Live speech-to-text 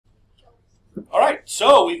All right,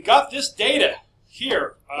 so we've got this data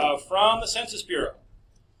here from the Census Bureau.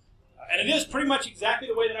 And it is pretty much exactly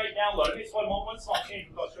the way that I downloaded it. It's one small change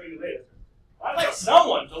which I'll show you later. I'd like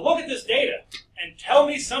someone to look at this data and tell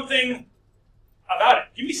me something about it.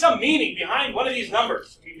 Give me some meaning behind one of these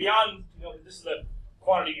numbers. I mean, beyond, this is the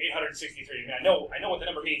quantity 863. I mean, I know what the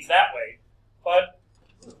number means that way, but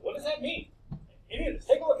what does that mean? Any of this,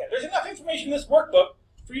 take a look at it. There's enough information in this workbook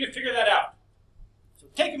for you to figure that out. So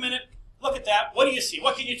take a minute, look at that. What do you see?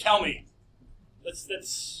 What can you tell me?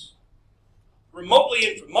 That's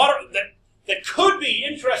remotely that could be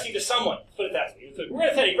interesting to someone. Put it that way. We're going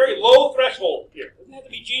to set a very low threshold here. It doesn't have to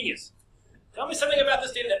be genius. Tell me something about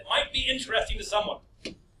this data that might be interesting to someone.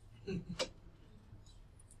 Go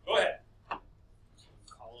ahead.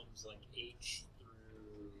 Columns like H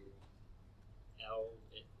through L.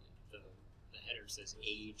 The header says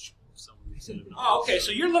age for some reason. Oh, okay.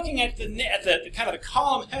 So you're looking at the kind of the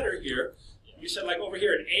column header here. Yeah. You said like over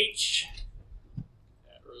here an H.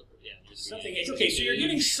 Something H. Okay, so you're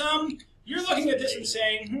getting some. You're looking at this and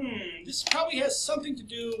saying, this probably has something to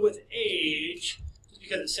do with age, just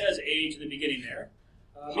because it says age in the beginning there.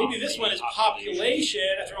 Maybe this one is population.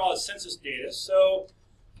 After all, it's census data. So,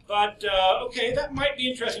 but okay, that might be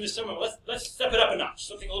interesting to someone. Let's step it up a notch.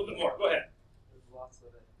 Something a little bit more. Go ahead. There's lots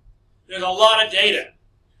of it. There's a lot of data.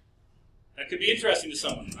 That could be interesting to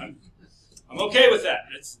someone. I'm okay with that.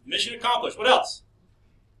 It's mission accomplished. What else?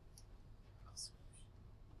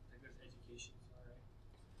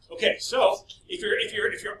 Okay, so if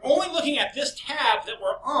you're only looking at this tab that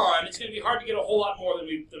we're on, it's going to be hard to get a whole lot more than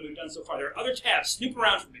we've done so far. There are other tabs. Snoop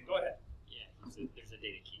around for me. Go ahead. Yeah, there's a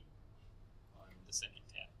data key on the second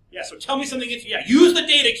tab. Yeah, so tell me something. Yeah, use the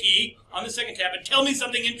data key on the second tab and tell me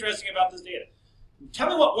something interesting about this data. Tell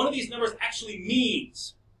me what one of these numbers actually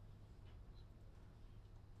means.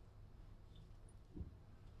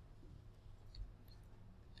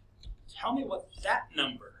 Tell me what that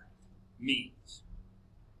number means.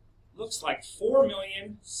 Looks like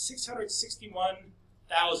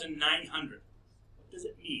 4,661,900. What does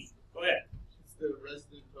it mean? Go ahead. It's the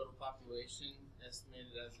resident total population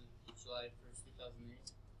estimated as of July 1st,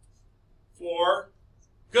 2008.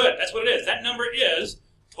 Good, that's what it is. That number is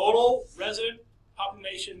total resident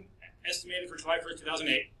population estimated for July 1st,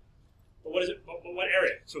 2008. But what is it? But what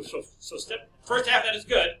area? So first half that is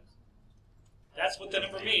good. That's what the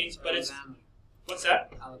number means, but it's what's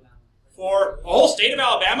that? Alabama. For the whole state of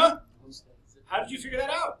Alabama? How did you figure that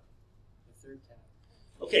out? The third tab.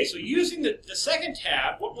 Okay, so using the second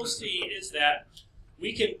tab, what we'll see is that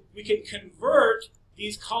we can convert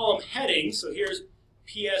these column headings. So here's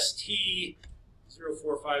PST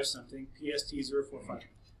 045 something, PST 045.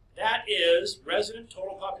 That is resident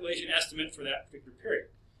total population estimate for that particular period.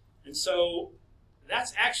 And so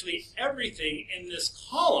that's actually everything in this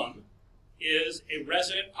column is a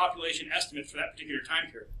resident population estimate for that particular time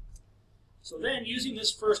period. So then, using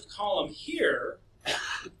this first column here,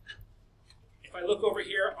 if I look over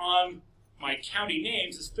here on my county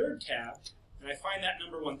names, this third tab, and I find that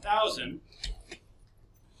number 1,000,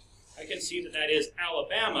 I can see that that is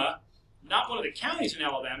Alabama, not one of the counties in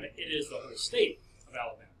Alabama, it is the whole state of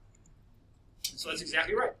Alabama. And so that's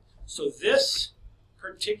exactly right. So this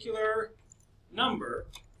particular number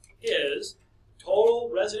is total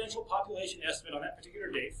residential population estimate on that particular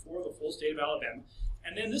date for the full state of Alabama.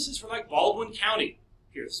 And then this is for like Baldwin County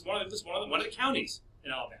here. This is one of the counties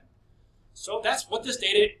in Alabama. So that's what this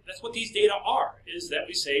data. That's what these data are. Is that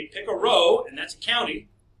we say pick a row and that's a county,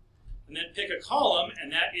 and then pick a column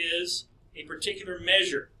and that is a particular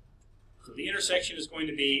measure. So the intersection is going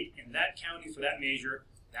to be in that county for that measure.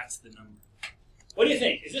 That's the number. What do you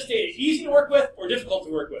think? Is this data easy to work with or difficult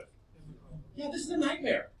to work with? Yeah, this is a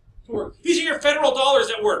nightmare to work. These are your federal dollars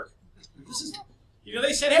at work. This is.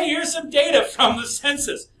 They said, hey, here's some data from the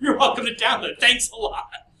census. You're welcome to download it. Thanks a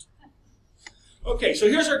lot. Okay, so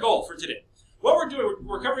here's our goal for today. What we're doing,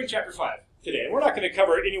 we're covering Chapter 5 today. We're not going to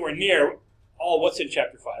cover anywhere near all what's in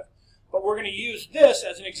Chapter 5, but we're going to use this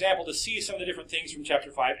as an example to see some of the different things from Chapter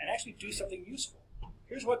 5 and actually do something useful.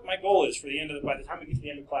 Here's what my goal is for by the time we get to the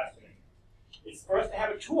end of class today. It's for us to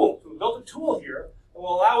have a tool. So we built a tool here that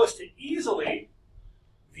will allow us to easily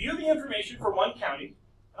view the information for one county.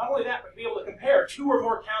 Not only that, but be able to compare two or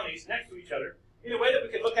more counties next to each other in a way that we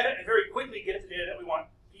can look at it and very quickly get at the data that we want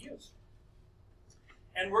to use.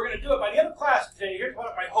 And we're going to do it by the end of class today. Here's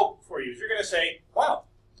what my hope for you is you're going to say, wow,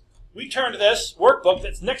 we turned this workbook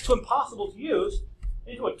that's next to impossible to use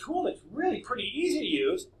into a tool that's really pretty easy to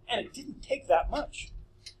use, and it didn't take that much.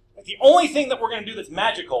 Like the only thing that we're going to do that's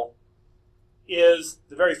magical is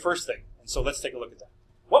the very first thing. And so let's take a look at that.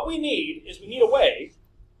 What we need is we need a way.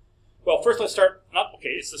 Well, first let's start,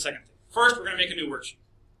 it's the second thing. First, we're going to make a new worksheet.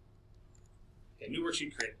 Okay, new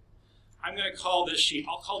worksheet created. I'm going to call this sheet,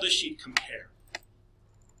 I'll call this sheet compare.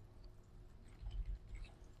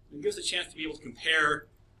 It gives us a chance to be able to compare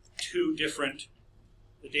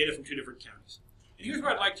the data from two different counties. And here's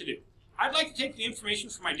what I'd like to do. I'd like to take the information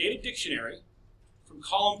from my data dictionary, from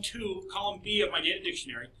column B of my data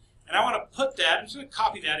dictionary, and I want to put that, I'm just going to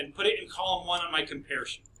copy that and put it in column 1 on my compare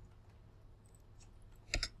sheet.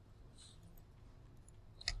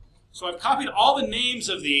 So I've copied all the names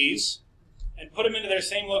of these and put them into their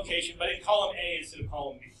same location, but in column A instead of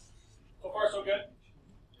column B. So far, so good?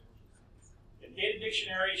 The data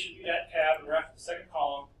dictionary should be that tab, and we're after the second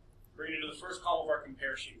column. Bring it into the first column of our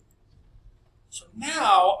compare sheet. So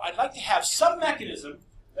now I'd like to have some mechanism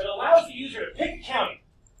that allows the user to pick a county.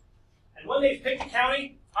 And when they've picked a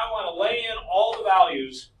county, I want to lay in all the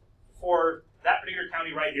values for that particular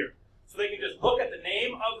county right here. So they can just look at the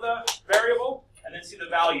name of the variable and then see the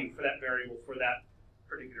value for that variable for that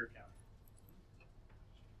particular county.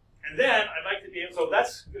 And then I'd like to be able, so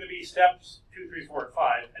that's going to be steps 2, 3, 4, and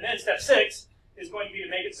 5. And then step 6 is going to be to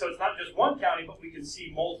make it so it's not just one county, but we can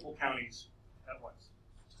see multiple counties at once.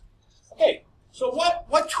 Okay, so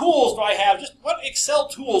what tools do I have, just what Excel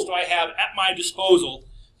tools do I have at my disposal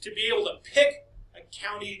to be able to pick a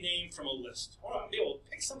county name from a list? I want to be able to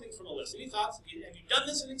pick something from a list. Any thoughts? Have you done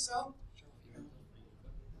this in Excel?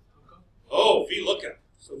 Oh, VLOOKUP.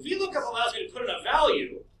 So VLOOKUP allows me to put in a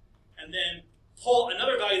value and then pull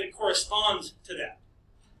another value that corresponds to that.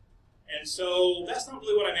 And so that's not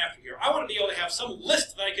really what I'm after here. I want to be able to have some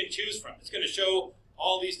list that I can choose from. It's going to show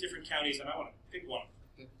all these different counties, and I want to pick one.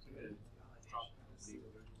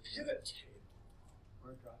 Pivot table.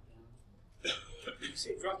 Or drop down. You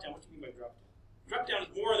say drop down. What do you mean by drop down? Drop down is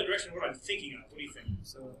more in the direction of what I'm thinking of. What do you think?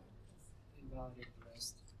 So, invalidate the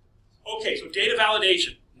rest. Okay, so data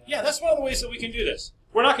validation. Yeah, that's one of the ways that we can do this.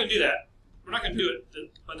 We're not going to do that. We're not going to do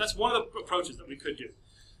it, but that's one of the approaches that we could do.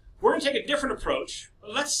 We're going to take a different approach.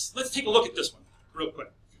 But let's take a look at this one real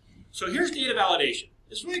quick. So here's data validation.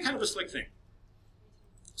 It's really kind of a slick thing.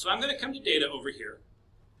 So I'm going to come to data over here,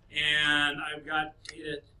 and I've got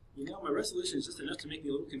data. You know, my resolution is just enough to make me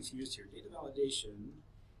a little confused here. Data validation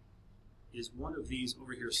is one of these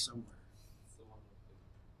over here somewhere.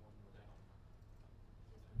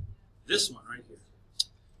 This one right here.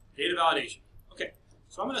 Data validation. Okay,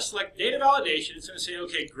 so I'm going to select data validation. It's going to say,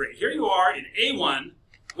 okay, great. Here you are in A1.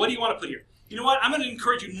 What do you want to put here? You know what? I'm going to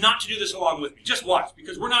encourage you not to do this along with me. Just watch,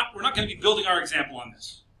 because we're not going to be building our example on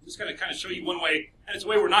this. I'm just going to kind of show you one way, and it's a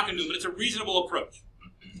way we're not going to do it, but it's a reasonable approach.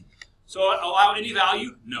 So allow any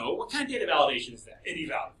value? No. What kind of data validation is that? Any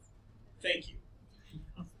value. Thank you.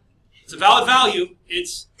 It's a valid value.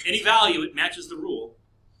 It's any value. It matches the rule.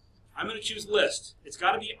 I'm going to choose list. It's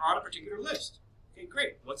got to be on a particular list. Okay,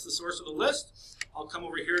 great. What's the source of the list? I'll come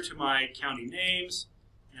over here to my county names,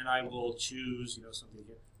 and I will choose, something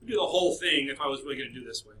here. We'll do the whole thing if I was really going to do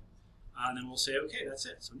this way. And then we'll say, okay, that's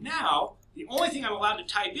it. So now, the only thing I'm allowed to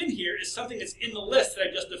type in here is something that's in the list that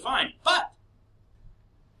I just defined. But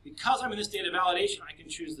because I'm in this data validation, I can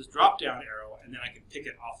choose this drop-down arrow, and then I can pick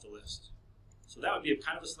it off the list. So that would be a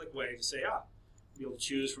kind of a slick way to say, be able to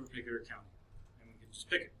choose from a particular county. And we can just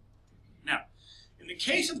pick it. Now, in the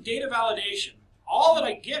case of data validation, all that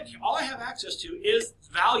I get, all I have access to is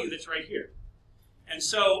the value that's right here. And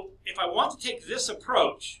so if I want to take this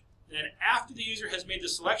approach, then after the user has made the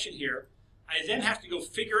selection here, I then have to go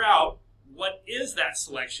figure out what is that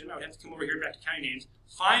selection. I would have to come over here back to county names,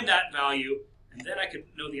 find that value, and then I could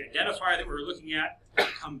know the identifier that we were looking at,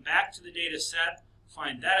 come back to the data set,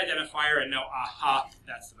 find that identifier, and know, aha,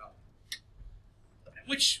 that's the value.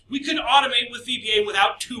 Which we could automate with VBA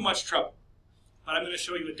without too much trouble. But I'm going to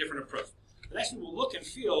show you a different approach. It actually will look and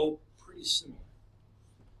feel pretty similar.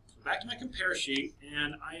 So back to my compare sheet,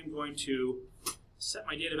 and I am going to set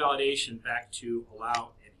my data validation back to allow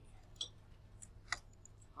any.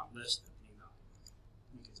 Not list, any value.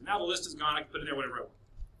 Okay, so now the list is gone. I can put in there whatever I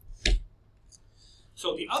want.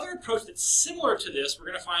 So the other approach that's similar to this, we're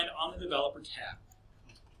going to find on the Developer tab.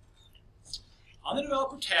 On the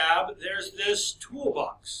Developer tab, there's this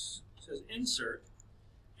toolbox. It says Insert.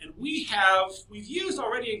 And we've used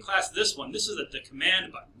already in class this one. This is the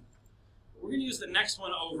command button. We're going to use the next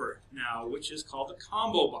one over now, which is called the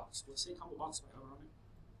combo box. Let's say combo box. If I hover on it.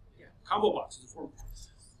 Yeah, combo box is a form.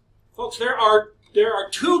 Folks, there are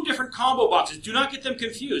two different combo boxes. Do not get them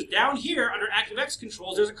confused. Down here under ActiveX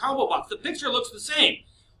controls, there's a combo box. The picture looks the same.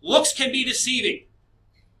 Looks can be deceiving.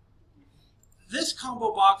 This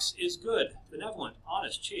combo box is good, benevolent,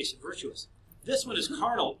 honest, chaste, and virtuous. This one is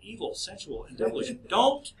carnal, evil, sensual, and devilish.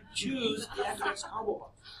 Don't choose the ActiveX combo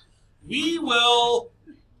box. We will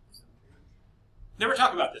never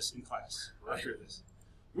talk about this in class after this.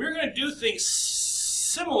 We're going to do things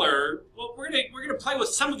similar. Well, we're going to play with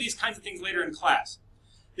some of these kinds of things later in class.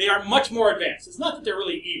 They are much more advanced. It's not that they're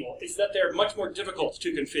really evil. It's that they're much more difficult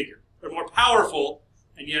to configure. They're more powerful,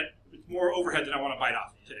 and yet more overhead than I want to bite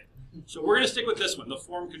off today. So we're going to stick with this one, the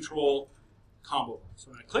form control combo. So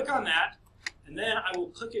I'm going to click on that, and then I will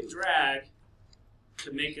click and drag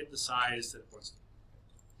to make it the size that it wants to be.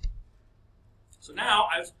 So now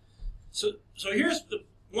so here's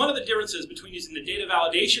one of the differences between using the data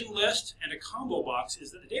validation list and a combo box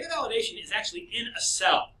is that the data validation is actually in a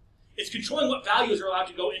cell. It's controlling what values are allowed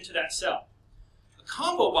to go into that cell. A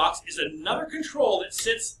combo box is another control that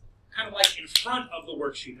sits kind of like in front of the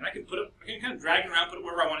worksheet, and I can kind of drag it around, put it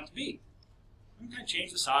wherever I want it to be. I can kind of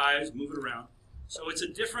change the size, move it around. So it's a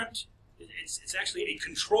different. It's actually a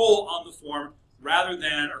control on the form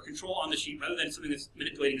or control on the sheet rather than something that's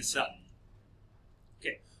manipulating a cell.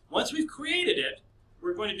 Okay. Once we've created it, we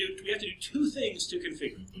have to do two things to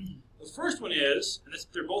configure. The first one is, and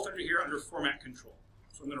they're both under here under Format Control.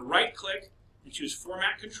 So I'm going to right-click and choose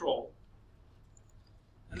Format Control.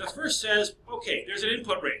 And the first says, okay, there's an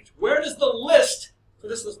input range. Where does the list for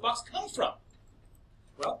this list box come from?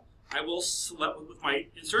 Well, I will select with my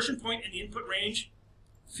insertion point in the input range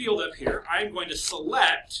field up here, I'm going to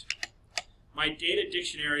select my data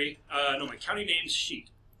dictionary, my county names sheet.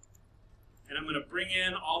 And I'm going to bring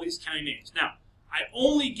in all these county names. Now, I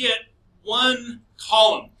only get one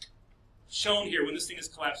column shown here when this thing is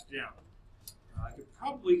collapsed down. I could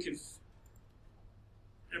probably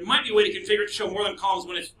there might be a way to configure it to show more than columns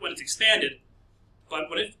when it's expanded, but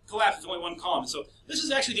when it collapses, only one column. So this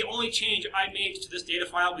is actually the only change I made to this data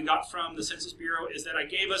file we got from the Census Bureau is that I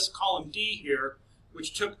gave us column D here,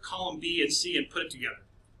 which took column B and C and put it together.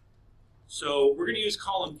 So we're going to use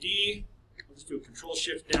column D. I'll just do a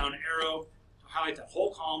Control-Shift-Down arrow to highlight that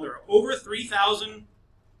whole column. There are over 3,000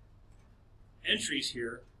 entries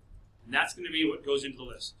here, and that's going to be what goes into the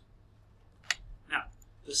list. Now,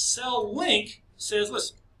 the cell link says,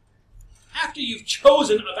 listen, after you've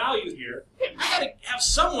chosen a value here, you've got to have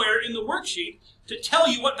somewhere in the worksheet to tell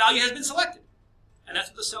you what value has been selected. And that's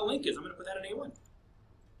what the cell link is. I'm going to put that in A1.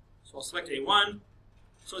 So I'll select A1.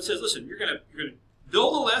 So it says, listen, you're going to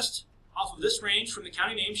build a list off of this range from the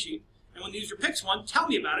county name sheet, and when the user picks one, tell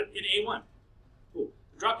me about it in A1. Cool.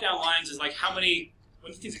 The drop-down lines is like how many,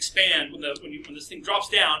 when things expand, when this thing drops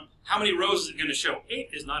down, how many rows is it going to show?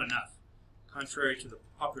 8 is not enough, contrary to the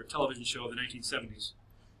popular television show of the 1970s.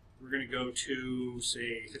 We're going to go to,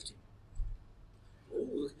 say, 15. Oh,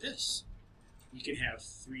 look at this. You can have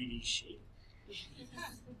 3D shading.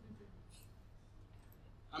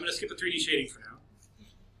 I'm going to skip the 3D shading for now.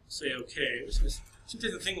 Say OK. See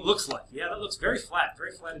what the thing looks like. Yeah, that looks very flat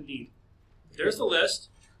indeed. There's the list,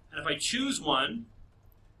 and if I choose one,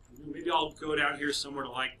 maybe I'll go down here somewhere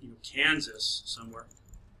to like Kansas somewhere.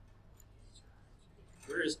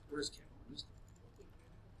 Where's Kansas?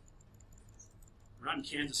 We're not in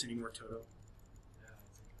Kansas anymore, Toto.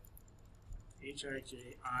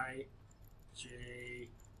 H-I-J-I-J.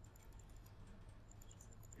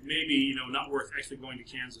 It may be, not worth actually going to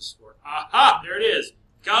Kansas for. Aha! There it is.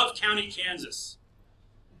 Gov County, Kansas.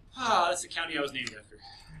 Ah, that's the county I was named after.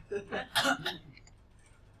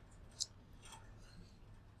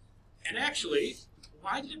 And actually,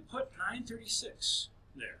 why did it put 936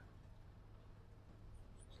 there?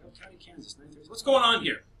 Gov County, Kansas, 936. What's going on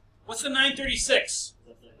here? What's the 936?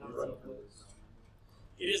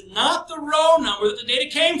 It is not the row number that the data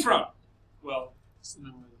came from. Well, it's the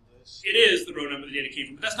number of the list. It is the row number the data came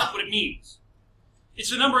from, but that's not what it means. It's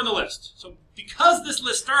the number in the list. So because this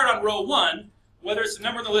list started on row 1, whether it's the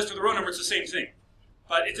number in the list or the row number, it's the same thing.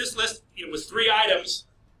 But if this list was 3 items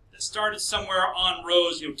that started somewhere on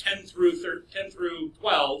rows 10 through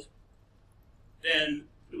 12, then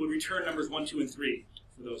it would return numbers 1, 2, and 3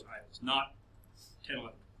 for those items, not 10,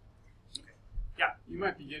 11. Yeah. You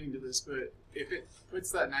might be getting to this, but if it puts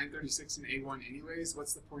that 936 in A1 anyways,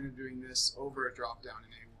 what's the point of doing this over a drop-down in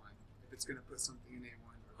A1 if it's going to put something in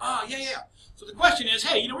A1? Ah, yeah. So the question is,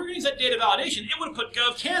 hey, we're going to use that data validation. It would have put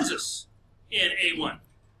Gov Kansas in A1.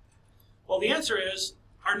 Well, the answer is,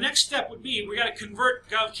 our next step would be, we got to convert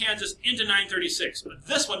Gov Kansas into 936. But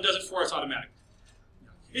this one does it for us automatically.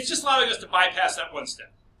 It's just allowing us to bypass that one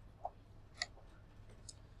step.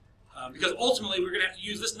 Because ultimately, we're going to have to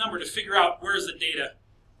use this number to figure out where's the data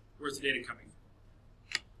coming.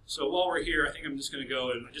 So while we're here, I think I'm just going to go,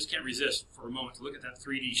 and I just can't resist for a moment to look at that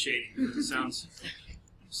 3D shading. Because it sounds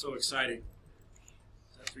so exciting.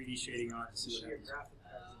 That 3D shading on and see what happens.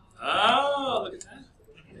 Oh, look at that.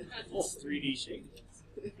 It's 3D shading.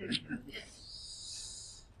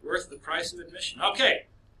 Worth the price of admission. Okay.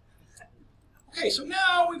 Okay, so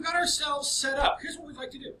now we've got ourselves set up. Here's what we'd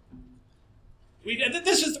like to do.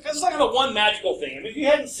 This is like the one magical thing. I mean, if you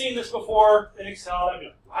hadn't seen this before in Excel, I'd be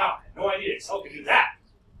like, wow, I had no idea Excel could do that.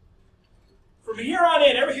 From here on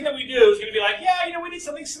in, everything that we do is going to be like, yeah, we did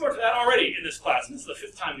something similar to that already in this class. And this is the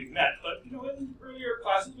 5th time we've met, but in earlier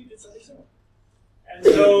classes we did something similar. And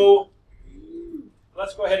so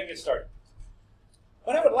let's go ahead and get started.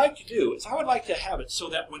 What I would like to do is I would like to have it so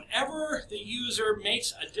that whenever the user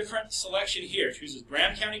makes a different selection here, chooses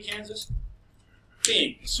Graham County, Kansas,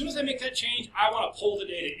 bing, as soon as I make that change, I want to pull the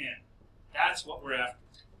data in. That's what we're after.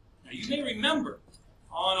 Now you may remember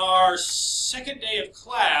on our 2nd day of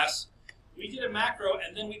class, we did a macro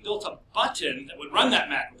and then we built a button that would run that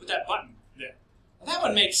macro. Put that button there. Well, that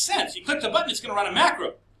one makes sense. You click the button, it's going to run a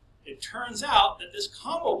macro. It turns out that this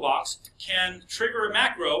combo box can trigger a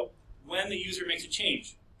macro when the user makes a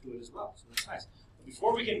change to it as well. So that's nice. But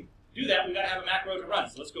before we can do that, we've got to have a macro to run.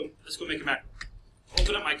 So let's go make a macro.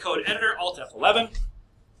 Open up my code editor, Alt F11.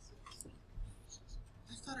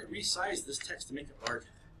 I thought I resized this text to make it larger.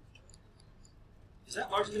 Is that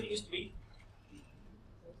larger than it used to be?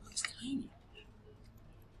 It's tiny.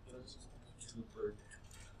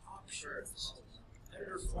 Options.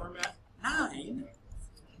 Editor format 9.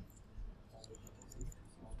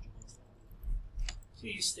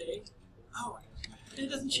 Please stay. Oh, it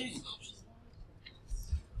doesn't change.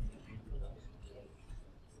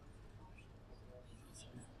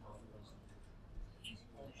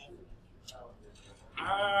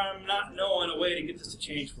 I'm not knowing a way to get this to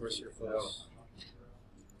change for us here, folks.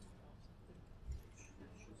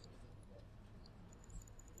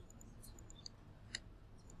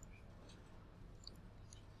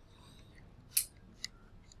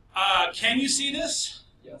 Can you see this?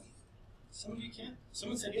 Yes. Some of you can.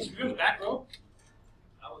 Someone said yes. You're in the back row.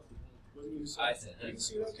 Wasn't you I said you can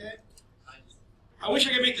see it okay? I wish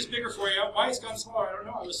I could make this bigger for you. Why it's gone smaller, I don't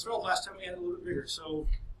know. I was thrilled last time we had it a little bit bigger. So,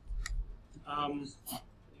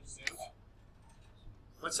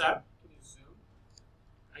 what's that? Can you zoom?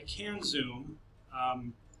 I can zoom.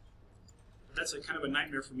 But that's a kind of a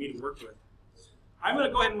nightmare for me to work with. I'm going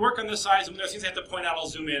to go ahead and work on this size. And there's things I have to point out. We'll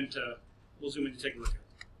zoom in to take a look at it.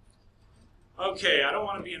 Okay, I don't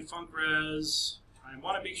want to be in FuncRes. I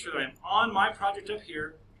want to make sure that I'm on my project up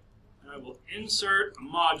here. And I will insert a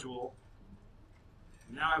module.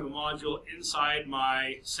 Now I have a module inside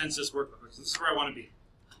my census workbook. This is where I want to be.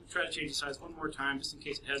 I'll try to change the size one more time, just in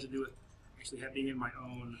case it has to do with actually being in my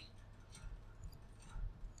own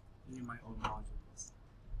module.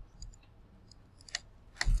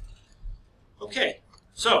 Okay,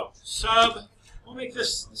 so we'll make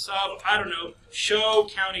this sub, I don't know, show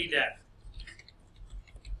county data.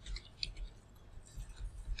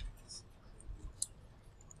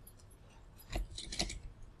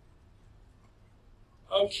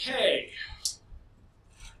 Okay,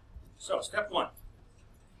 so step 1.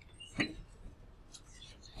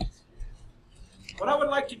 What I would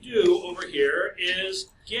like to do over here is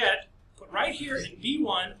put right here in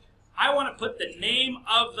B1, I want to put the name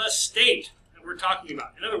of the state that we're talking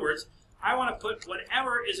about. In other words, I want to put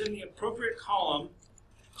whatever is in the appropriate column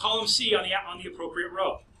C on the appropriate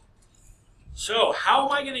row. So how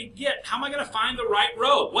am I going to find the right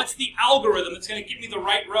row? What's the algorithm that's going to give me the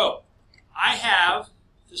right row? I have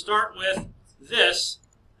to start with this,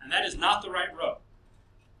 and that is not the right row.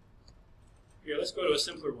 Here, let's go to a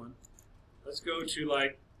simpler one. Let's go to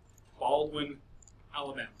like Baldwin,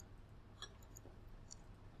 Alabama.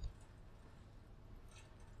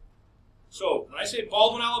 So when I say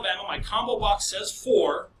Baldwin, Alabama, my combo box says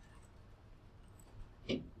 4.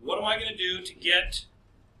 What am I going to do to get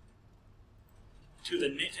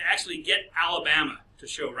to actually get Alabama to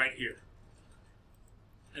show right here?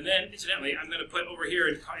 And then, incidentally, I'm going to put over here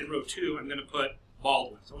in row 2, I'm going to put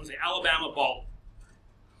Baldwin. So I'm going to say Alabama, Baldwin.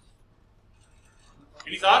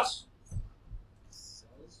 Any thoughts?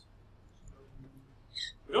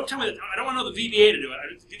 But don't tell me that. I don't want to know the VBA to do it. I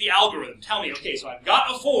do the algorithm. Tell me, okay, so I've got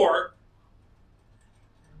a 4.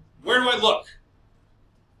 Where do I look?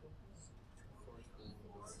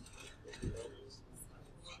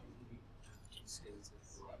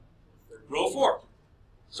 Row 4.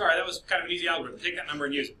 Sorry, that was kind of an easy algorithm. Take that number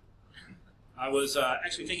and use it. I was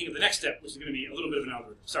actually thinking of the next step, which is going to be a little bit of an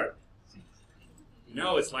algorithm. Sorry.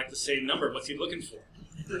 No, it's like the same number. What's he looking for?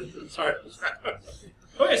 Sorry.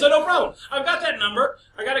 Okay, so no problem. I've got that number.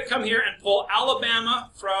 I got to come here and pull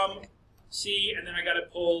Alabama from C, and then I got to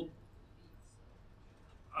pull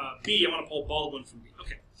B. I want to pull Baldwin from B.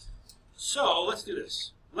 Okay. So let's do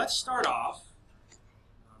this. Let's start off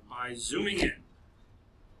by zooming in.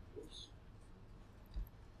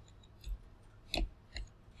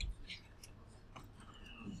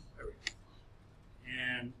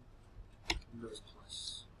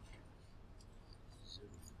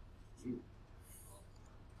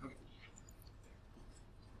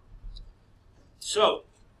 So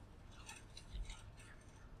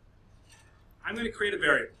I'm going to create a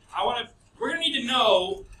variable. We're going to need to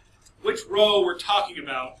know which row we're talking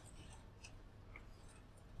about.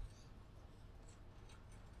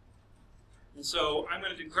 And so I'm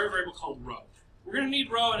going to declare a variable called row. We're going to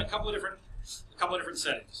need row in a couple of different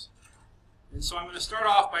settings. And so I'm going to start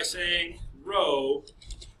off by saying row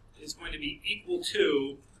is going to be equal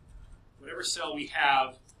to whatever cell we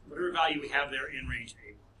have, whatever value we have there in range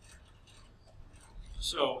A1.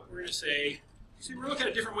 So we're going to say, we're looking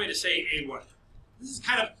at a different way to say A1. This is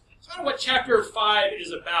kind of what Chapter 5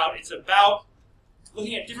 is about. It's about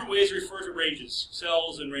looking at different ways to refer to ranges,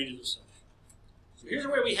 cells and ranges of cells. So here's a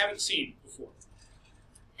way we haven't seen before.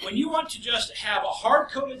 When you want to just have a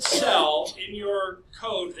hard-coded cell in your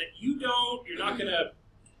code that you're not going to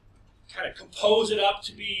kind of compose it up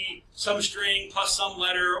to be some string plus some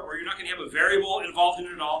letter, or you're not going to have a variable involved in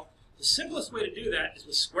it at all. The simplest way to do that is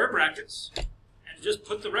with square brackets and just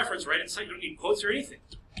put the reference right inside. You don't need quotes or anything.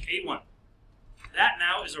 A1. That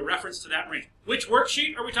now is a reference to that range. Which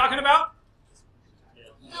worksheet are we talking about?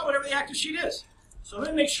 Yeah, whatever the active sheet is. So let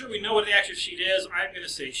me make sure we know what the active sheet is. I'm going to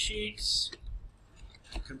say sheets,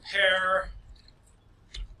 compare,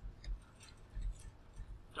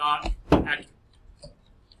 dot, active.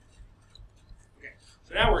 Okay,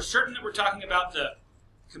 so now we're certain that we're talking about the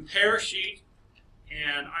compare sheet,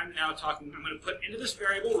 and I'm going to put into this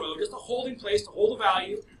variable row just a holding place to hold a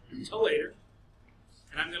value until later.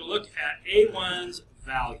 And I'm going to look at A1's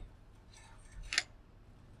value.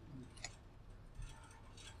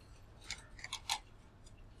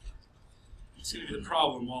 It's going to be the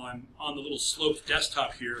problem while I'm on the little sloped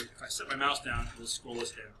desktop here. If I set my mouse down, it will scroll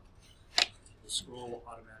this down. It will scroll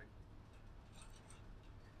automatically.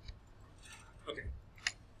 Okay.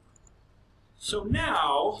 So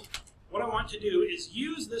now, what I want to do is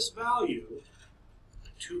use this value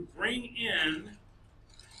to bring in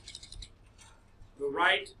the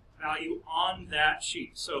right value on that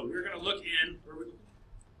sheet. So we're going to look in, where are we looking?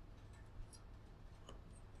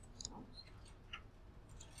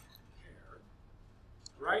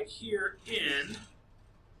 Right here in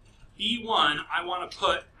B1, I want to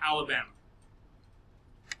put Alabama.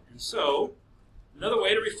 And so, another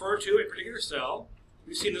way to refer to a particular cell,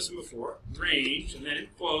 we've seen this one before, range, and then in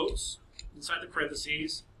quotes, inside the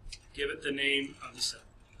parentheses, give it the name of the cell.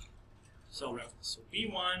 Cell reference. So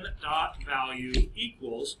B1 dot value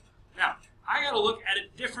equals, now, I got to look at a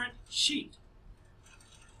different sheet.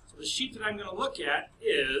 So the sheet that I'm going to look at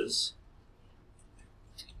is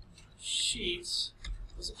sheets,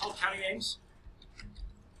 what's it called, county names?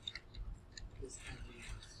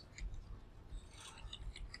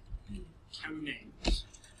 County names.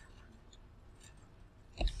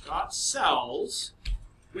 Dot cells.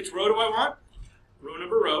 Which row do I want? Row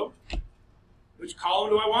number row. Which column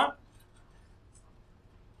do I want?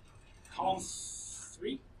 Column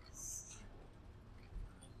 3.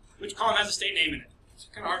 Which column has a state name in it? It's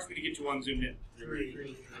kind of hard for me to get you one zoomed in.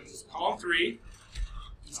 3. Column 3.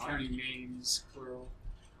 It's county names, plural.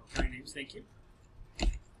 County names, thank you.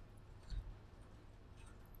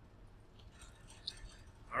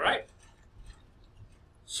 All right.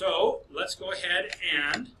 So let's go ahead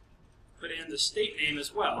and put in the state name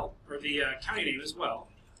as well, or the county name as well.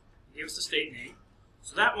 Give us the state name.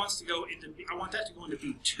 So that wants to go into, I want that to go into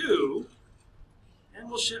B2. And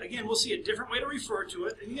we'll see a different way to refer to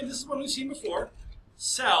it. And again, this is one we've seen before.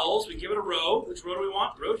 Cells, we give it a row. Which row do we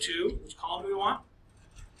want? Row 2. Which column do we want?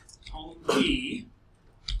 Column B.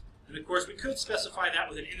 And of course, we could specify that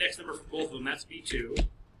with an index number for both of them. That's B2.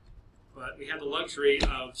 But we have the luxury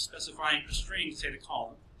of specifying a string to say the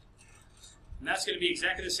column. And that's going to be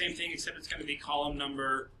exactly the same thing, except it's going to be column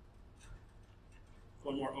number,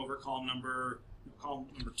 one more over, column number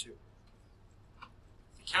 2.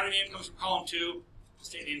 The county name comes from column 2. The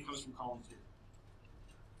state name comes from column 2.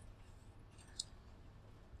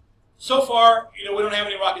 So far, we don't have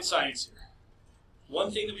any rocket science here.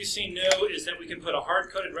 One thing that we've seen new is that we can put a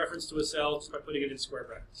hard-coded reference to a cell just by putting it in square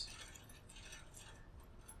brackets.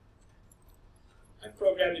 I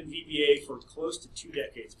programmed in VBA for close to 2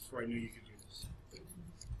 decades before I knew you could do this.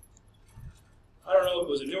 I don't know if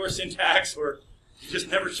it was a newer syntax or you just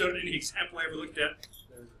never showed any example I ever looked at.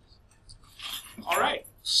 There it is. All right,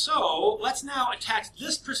 so let's now attach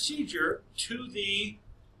this procedure to the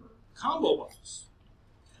combo box.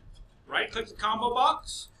 Right-click the combo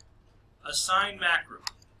box, assign macro.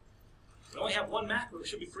 We only have one macro, it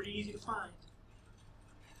should be pretty easy to find.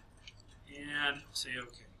 And say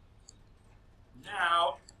OK.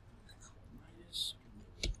 Now,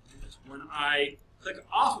 when I click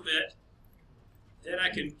off of it, then I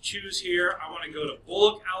can choose here, I want to go to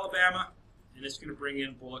Bullock, Alabama, and it's going to bring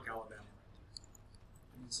in Bullock, Alabama.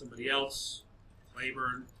 somebody else,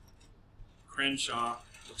 Claiborne, Crenshaw,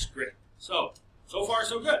 looks great. So far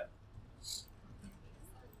so good.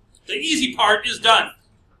 The easy part is done.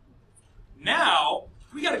 Now,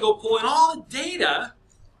 we got to go pull in all the data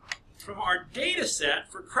from our data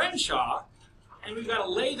set for Crenshaw, and we've got to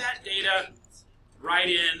lay that data right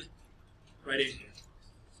in here.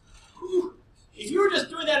 Whew. If you were just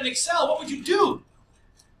doing that in Excel, what would you do?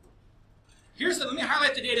 Let me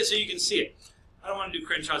highlight the data so you can see it. I don't want to do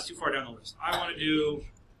Crenshaw, it's too far down the list. I want to do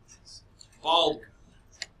Baldwin.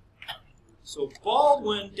 So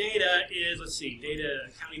Baldwin data is, let's see, data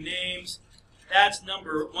county names. That's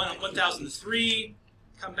number 1003.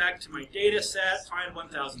 Come back to my data set, find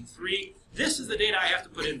 1003. This is the data I have to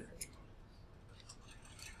put in there.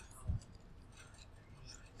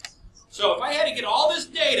 So if I had to get all this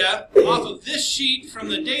data off of this sheet from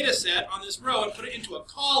the data set on this row and put it into a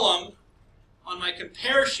column on my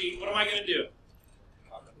compare sheet, what am I going to do?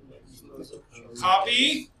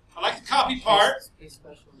 Copy. I like the copy part.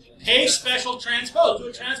 Paste, special, transpose. Do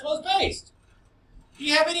a transpose paste. Do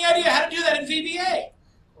you have any idea how to do that in VBA?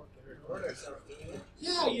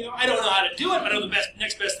 Yeah, I don't know how to do it, but I know the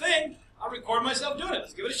next best thing. I'll record myself doing it.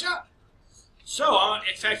 Let's give it a shot. So,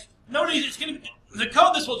 in fact, notice it's going to be, the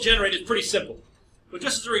code this will generate is pretty simple. But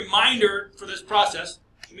just as a reminder for this process,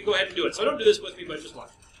 let me go ahead and do it. So don't do this with me, but just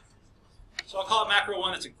watch. So I'll call it macro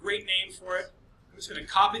 1. It's a great name for it. I'm just going to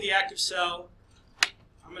copy the active cell.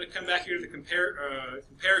 I'm going to come back here to the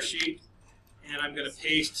compare sheet, and I'm going to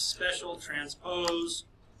paste special transpose,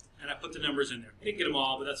 and I put the numbers in there. I didn't get them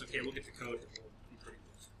all, but that's okay. We'll get the code. We'll be pretty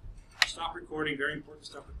close. Stop recording. Very important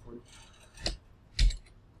to stop recording.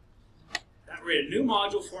 That created a new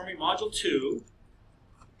module for me, module 2.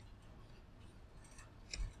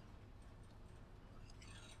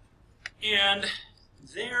 And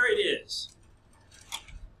there it is.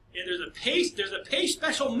 And there's a paste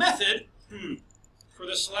special method for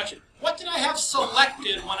the selection. What did I have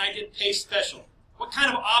selected when I did paste special? What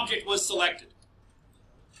kind of object was selected?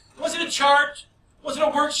 Was it a chart? Was it a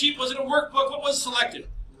worksheet? Was it a workbook? What was selected?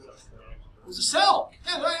 It was a cell.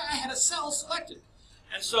 Yeah, I had a cell selected.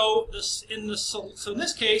 And so in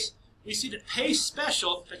this case, we see that paste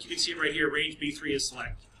special, in fact you can see it right here, range B3 is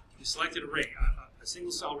select. We selected a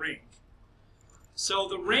single cell range. So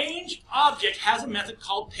the range object has a method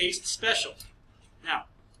called paste special. Now,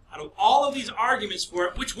 out of all of these arguments for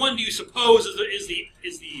it, which one do you suppose is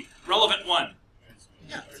the relevant one?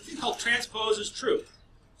 Yeah, the thing called transpose is true.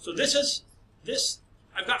 So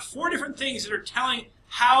I've got 4 different things that are telling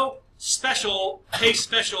how paste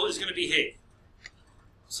special is going to behave.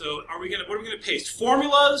 So what are we going to paste?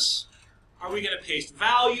 Formulas? Are we going to paste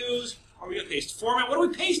values? Are we going to paste format? What are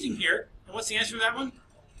we pasting here? And what's the answer to that one?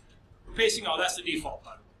 We're pasting, that's the default,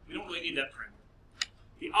 by the way. We don't really need that parameter.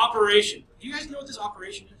 The operation. Do you guys know what this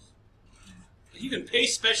operation is? You can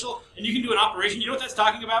paste special, and you can do an operation. You know what that's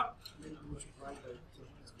talking about?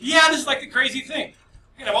 Yeah, this is like the crazy thing.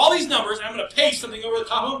 I'm going to have all these numbers, and I'm going to paste something over the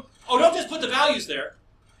top of them. Oh, don't just put the values there.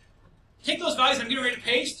 Take those values I'm getting ready to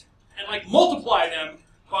paste, and multiply them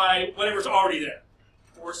by whatever's already there.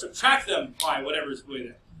 Or subtract them by whatever's really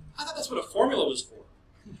there. I thought that's what a formula was for.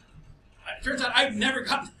 It turns out I've never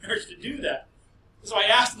gotten the urge to do that. So I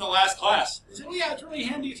asked in the last class. I said, well, yeah, it's really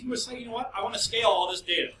handy if you would say, you know what, I want to scale all this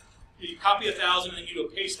data. You copy 1,000 and then you do a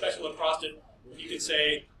paste special across it. And you can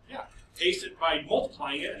say, yeah, paste it by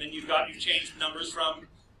multiplying it, and then you've changed numbers from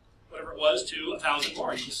whatever it was to 1,000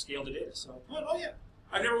 more. You just scale the data. So, oh yeah,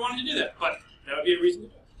 I've never wanted to do that, but that would be a reason to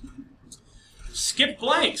do it. Skip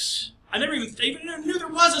blanks. I never even knew there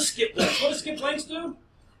was a skip blanks. What do skip blanks do?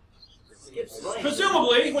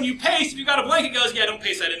 Presumably, when you paste, if you've got a blank, it goes, yeah, don't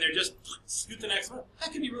paste that in there, just scoot the next one.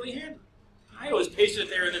 That could be really handy. I always pasted it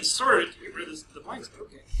there and then sorted it to get rid of the blanks, but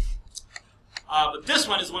okay. But this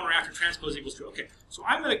one is the one where after transpose equals true. Okay, so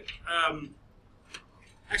I'm going to,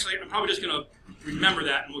 actually, I'm probably just going to remember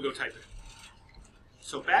that and we'll go type it.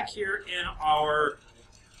 So back here in our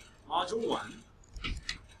module 1,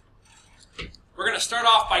 we're going to start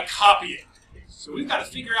off by copying. So we've got to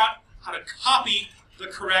figure out how to copy the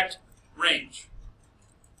correct range.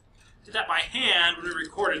 Did that by hand when we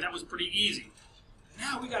recorded. That was pretty easy.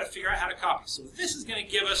 Now we got to figure out how to copy. So this is going to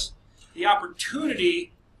give us the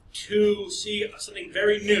opportunity to see something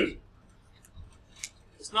very new.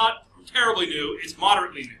 It's not terribly new, it's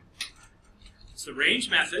moderately new. It's the range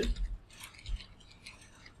method.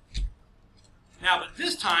 Now, but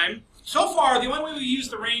this time, so far, the only way we use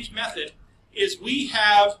the range method is we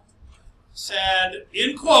have said,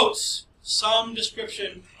 in quotes, some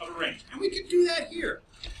description of a range. And we could do that here.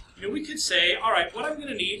 We could say, all right, what I'm going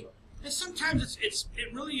to need, and sometimes it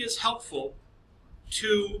really is helpful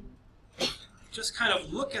to just kind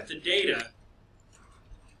of look at the data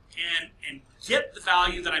and get the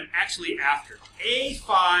value that I'm actually after.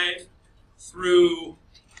 A5 through,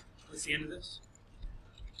 what's the end of this?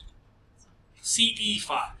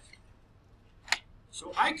 CE5.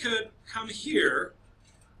 So I could come here,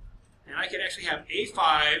 and I could actually have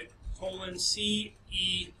A5 colon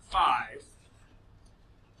CE5.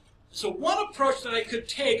 So one approach that I could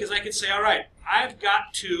take is I could say, all right, I've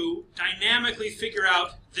got to dynamically figure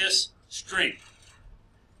out this string.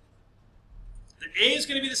 The A is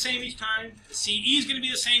going to be the same each time. The CE is going to be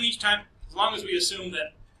the same each time, as long as we assume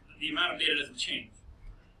that the amount of data doesn't change.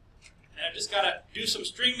 And I've just got to do some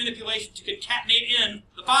string manipulation to concatenate in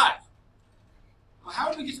the 5. Well,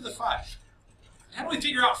 how do we get to the 5? How do we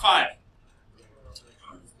figure out 5?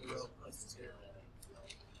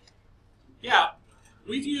 Yeah,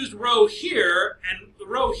 we've used row here, and the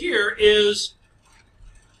row here is,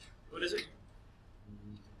 what is it?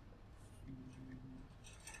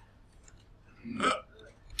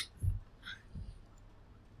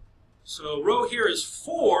 So row here is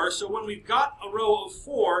 4, so when we've got a row of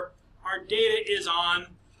 4, our data is on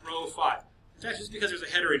row 5. In fact, just because there's a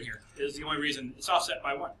header in here is the only reason. It's offset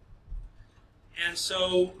by 1. And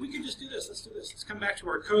so we can just do this. Let's do this. Let's come back to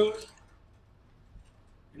our code.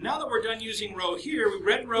 And now that we're done using row here, we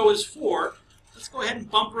read row is 4. Let's go ahead and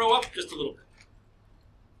bump row up just a little bit.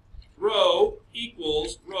 Row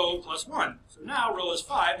equals row plus 1. So now row is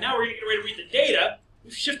 5. Now we're going to get ready to read the data.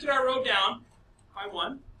 We've shifted our row down by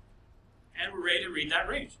 1, and we're ready to read that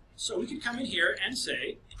range. So we can come in here and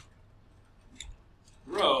say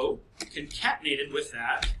row concatenated with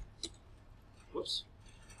that. Whoops.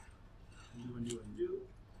 Undo.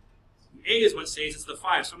 The A is what says it's the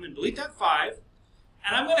 5. So I'm going to delete that 5.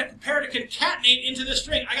 And I'm going to prepare to concatenate into this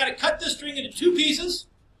string. I got to cut this string into 2 pieces.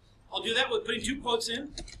 I'll do that with putting 2 quotes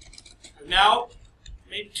in. I've now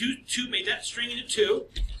made made that string into 2.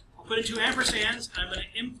 I'll put in 2 ampersands, and I'm going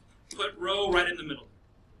to input row right in the middle.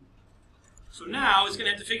 So now it's going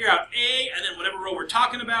to have to figure out A, and then whatever row we're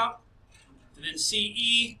talking about, and then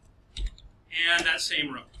CE, and that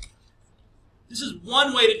same row. This is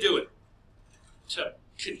one way to do it, to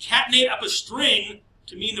concatenate up a string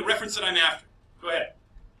to mean the reference that I'm after. Go ahead.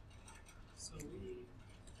 So we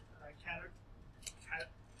categorize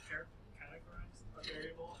a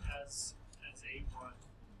variable as A1,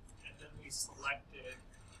 and then we selected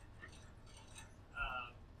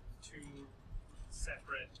 2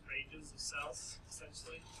 separate ranges of cells,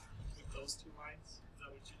 essentially, with those 2 lines. Is that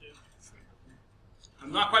what you did?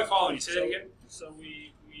 I'm not quite following you. Say that again. So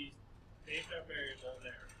we made our variable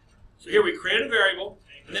there. So here we created a variable,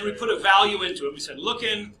 and then we put a value into it. We said, look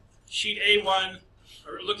in sheet A1,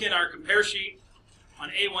 or look in our compare sheet on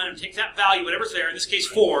A1 and take that value, whatever's there, in this case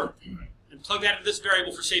 4, and plug that into this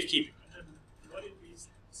variable for safekeeping. And then what did we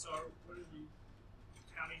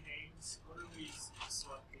counting names, what did we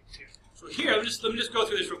select here? So here, let me just go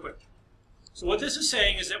through this real quick. So what this is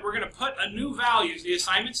saying is that we're going to put a new value, the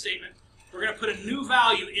assignment statement, we're going to put a new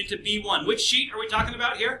value into B1. Which sheet are we talking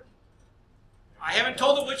about here? I haven't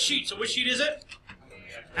told it which sheet, so which sheet is it?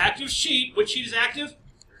 Active sheet. Which sheet is active?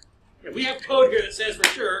 Yeah, we have code here that says for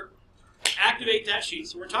sure, activate that sheet.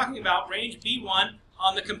 So we're talking about range B1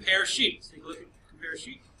 on the compare sheet. Let's take a look at the compare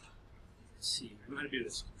sheet. Let's see, I know how to do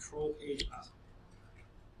this. Control page up.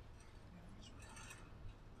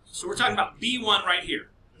 So we're talking about B1 right here.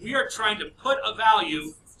 We are trying to put a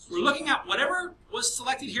value. We're looking at whatever was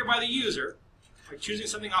selected here by the user, by choosing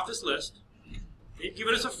something off this list. They've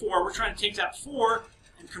given us a 4. We're trying to take that 4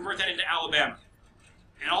 and convert that into Alabama.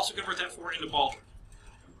 And also convert that 4 into Baldwin.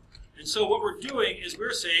 And so what we're doing is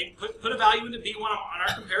we're saying, put a value into B1 on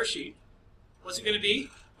our compare sheet. What's it going to be?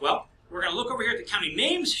 Well, we're going to look over here at the county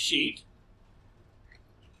names sheet.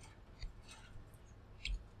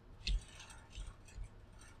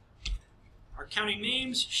 Our county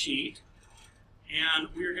names sheet. And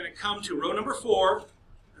we're going to come to row number 4.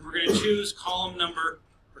 And we're going to choose column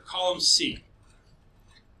C.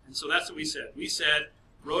 And so that's what we said. We said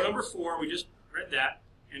row number 4, we just read that.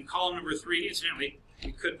 And column number 3, incidentally,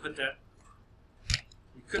 we could put that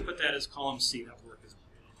as column C. That would work as well.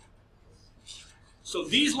 So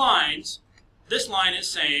these lines, this line is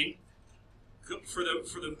saying, for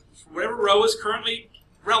whatever row is currently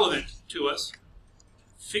relevant to us,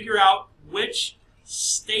 figure out which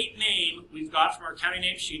state name we've got from our county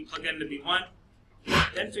name sheet, plug that into B1,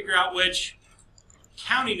 then figure out which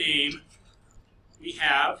county name we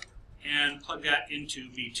have, and plug that into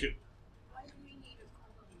B2. Why do we need a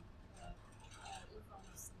column in front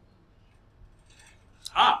of CE?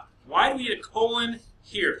 Why do we need a colon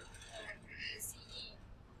here?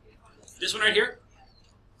 This one right here?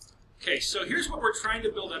 Okay, so here's what we're trying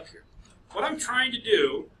to build up here. what I'm trying to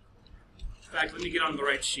do, in fact, let me get on the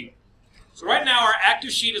right sheet. So right now our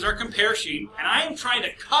active sheet is our compare sheet, and I am trying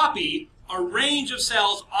to copy a range of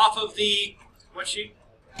cells off of the, what sheet?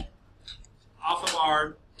 Off of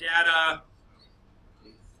our data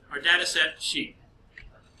set sheet.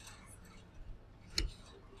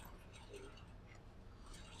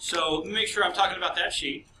 So let me make sure I'm talking about that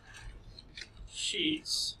sheet.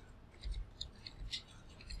 Sheets,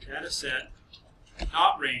 data set,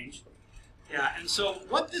 dot range. Yeah, and so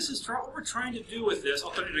what we're trying to do with this, I'll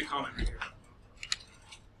put it in a comment right here.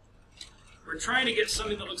 We're trying to get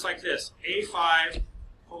something that looks like this: A5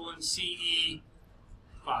 colon CE5.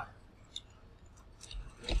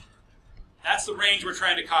 That's the range we're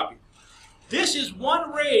trying to copy. This is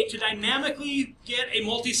one way to dynamically get a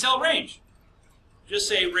multi-cell range. Just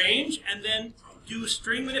say range and then do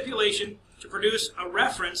string manipulation to produce a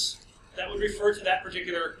reference that would refer to that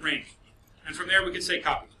particular range. And from there we can say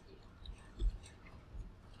copy.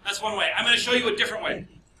 That's one way. I'm going to show you a different way.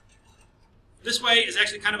 This way is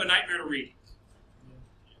actually kind of a nightmare to read.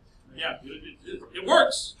 Yeah, it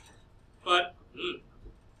works, but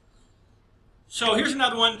so here's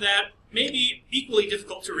another one that may be equally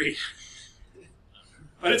difficult to read.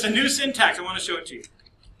 But it's a new syntax. I want to show it to you.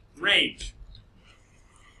 Range.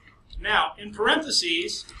 Now, in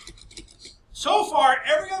parentheses, so far,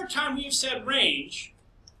 every other time we have said range,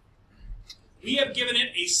 we have given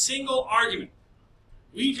it a single argument.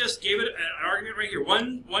 We just gave it an argument right here,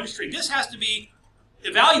 one string. This has to be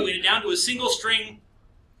evaluated down to a single string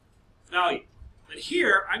value. But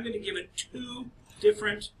here, I'm going to give it two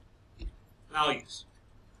different values.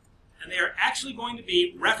 And they are actually going to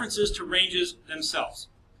be references to ranges themselves.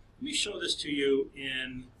 Let me show this to you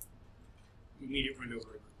in the immediate window.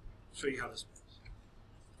 Show you how this works.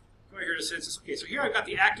 Go here to census. Okay, so here I've got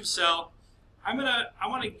the active cell. I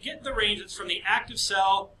want to get the range that's from the active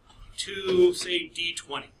cell to, say,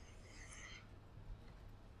 D20.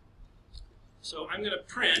 So I'm going to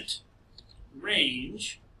print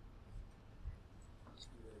range.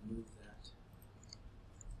 Remove that.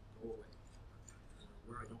 Go away.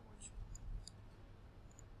 Where I don't want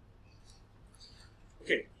you.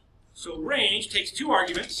 Okay, so range takes two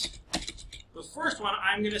arguments. The first one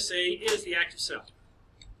I'm going to say is the active cell.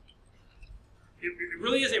 It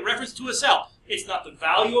really is a reference to a cell. It's not the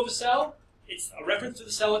value of a cell. It's a reference to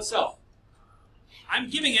the cell itself. I'm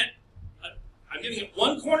giving it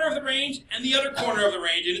one corner of the range and the other corner of the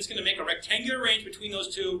range, and it's going to make a rectangular range between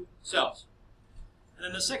those two cells. And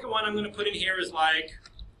then the second one I'm going to put in here is like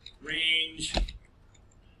range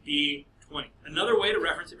D20. Another way to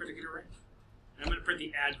reference a particular range. And I'm going to print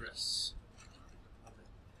the address.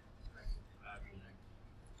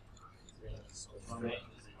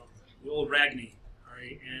 The old Ragni,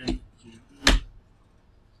 R-A-N-G-E.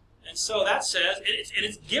 And so that says, and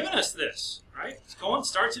it's given us this, right? It's going,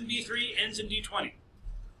 starts in B3, ends in D20.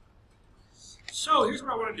 So here's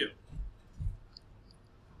what I want to do.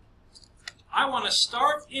 I want to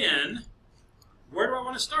start in, where do I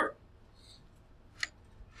want to start?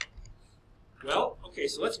 Well, okay,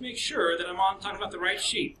 so let's make sure that I'm talking about the right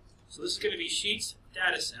sheet. So this is going to be sheets,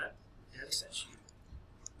 dataset sheet.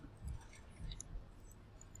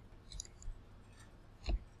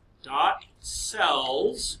 Dot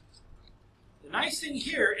cells. The nice thing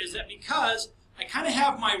here is that because I kind of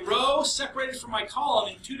have my row separated from my column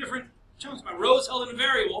in two different chunks, my row is held in a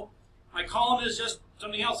variable, my column is just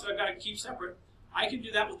something else that I've got to keep separate, I can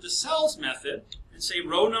do that with the cells method and say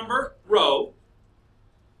row number, row,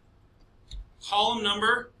 column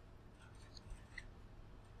number,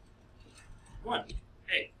 1,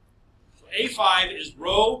 A. So A5 is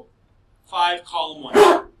row 5, column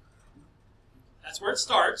 1. That's where it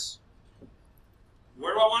starts.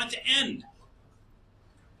 Where do I want it to end?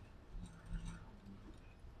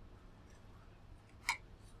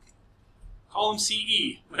 Column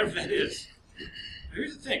CE, whatever that is.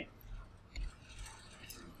 Here's the thing.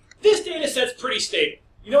 This data set's pretty stable.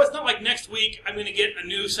 You know, it's not like next week I'm going to get a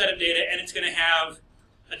new set of data and it's going to have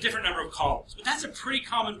a different number of columns. But that's a pretty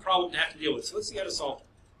common problem to have to deal with. So let's see how to solve it.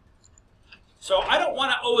 So I don't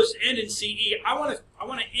want to always end in CE. I want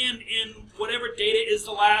to end in whatever data is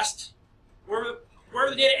the last, wherever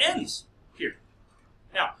the data ends here.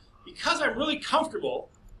 Now, because I'm really comfortable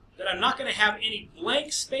that I'm not going to have any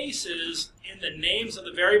blank spaces in the names of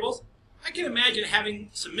the variables, I can imagine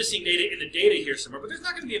having some missing data in the data here somewhere, but there's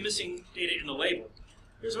not going to be a missing data in the label.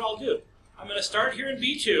 Here's what I'll do. I'm going to start here in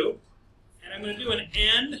B2, and I'm going to do an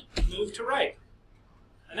end move to right.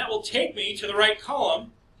 And that will take me to the right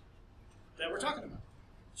column that we're talking about.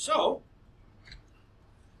 So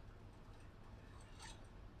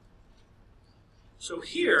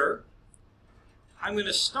here, I'm going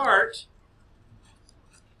to start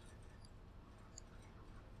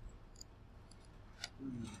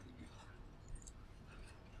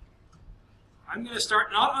I'm going to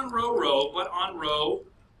start not on row, but on row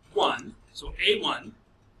 1, so A1.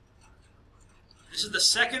 This is the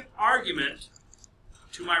second argument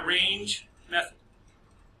to my range method.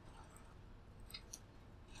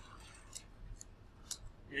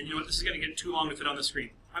 And you know what, this is going to get too long to fit on the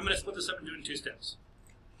screen. I'm going to split this up and do it in 2 steps.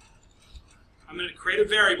 I'm going to create a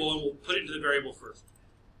variable, and we'll put it into the variable first.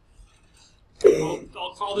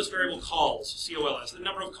 I'll call this variable calls, C-O-L-S, the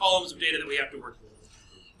number of columns of data that we have to work with.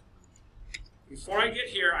 Before I get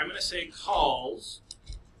here, I'm going to say calls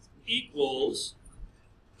equals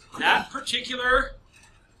that particular,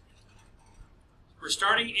 we're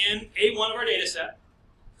starting in A1 of our data set.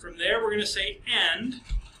 From there, we're going to say end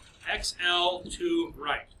XL to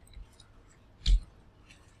right.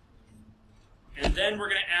 And then we're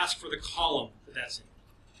going to ask for the column that that's in.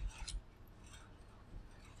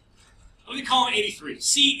 Let me call it 83.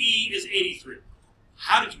 CE is 83.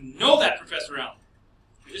 How did you know that, Professor Allen?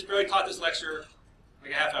 I just barely taught this lecture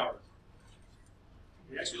like a half hour.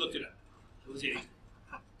 We actually looked it up. It was 83.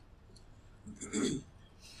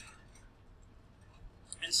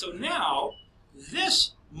 And so now,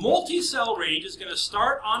 this multi-cell range is going to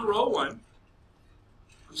start on row 1.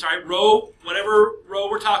 I'm sorry, row, whatever row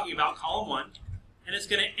we're talking about, column 1. And it's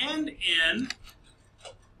going to end in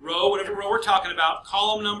row, whatever row we're talking about,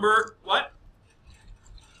 column number, what?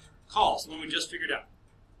 Calls, the one we just figured out.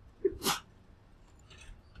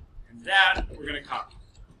 And that we're going to copy.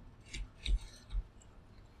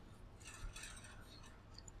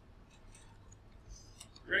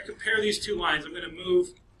 We're going to compare these 2 lines. I'm going to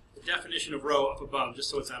move the definition of row up above just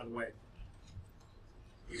so it's out of the way.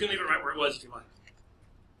 You can leave it right where it was if you like.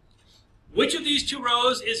 Which of these 2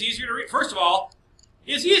 rows is easier to read? First of all,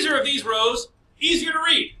 is either of these rows easier to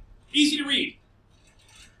read? Easy to read.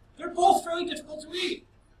 They're both fairly difficult to read.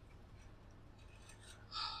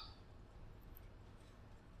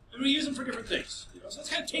 And we use them for different things. So let's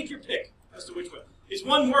kind of take your pick as to which one. Is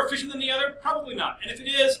one more efficient than the other? Probably not. And if it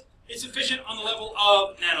is, it's efficient on the level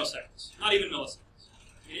of nanoseconds, not even milliseconds.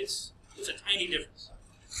 It's a tiny difference.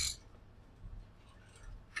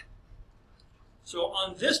 So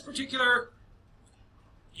on this particular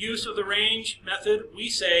use of the range method, we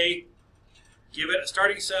say give it a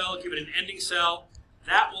starting cell, give it an ending cell.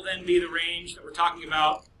 That will then be the range that we're talking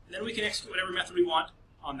about. And then we can execute whatever method we want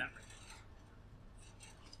on that range.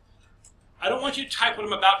 I don't want you to type what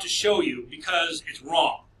I'm about to show you because it's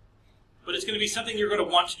wrong. But it's going to be something you're going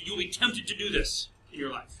to want to do. You'll be tempted to do this in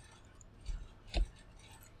your life.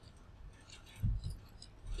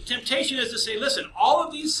 The temptation is to say, listen, all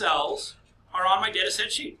of these cells are on my data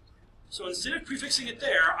set sheet. So instead of prefixing it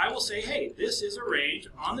there, I will say, hey, this is a range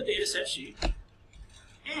on the data set sheet.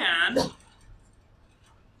 And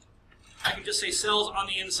I can just say cells on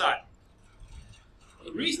the inside.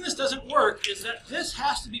 The reason this doesn't work is that this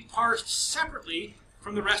has to be parsed separately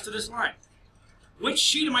from the rest of this line. Which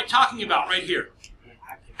sheet am I talking about right here?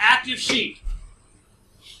 Active sheet.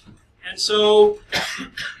 And so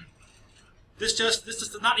this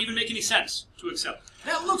does not even make any sense to Excel.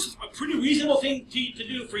 That looks a pretty reasonable thing to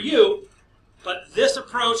do for you, but this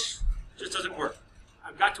approach just doesn't work.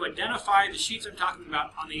 I've got to identify the sheets I'm talking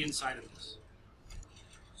about on the inside of this.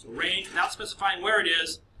 So range without specifying where it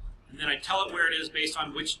is, and then I tell it where it is based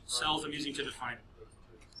on which cells I'm using to define it.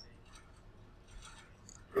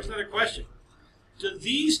 Here's another question. Do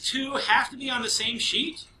these 2 have to be on the same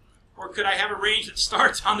sheet? Or could I have a range that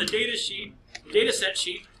starts on the data set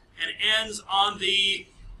sheet, and ends on the,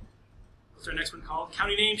 what's our next one called?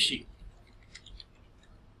 County name sheet.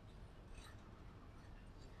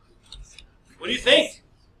 What do you think?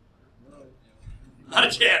 Not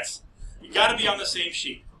a chance. You got to be on the same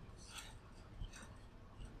sheet.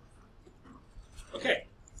 Okay.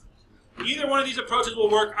 Either one of these approaches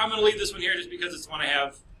will work. I'm going to leave this one here just because it's the one I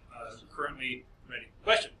have currently ready.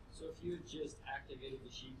 Question? So if you just activated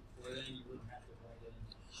the sheet before then, you wouldn't have to write in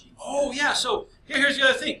sheets. Oh, yeah. So here's the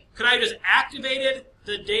other thing. Could I have just activated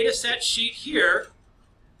the dataset sheet here,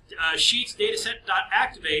 sheets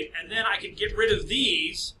dataset.activate, and then I could get rid of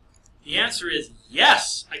these? The answer is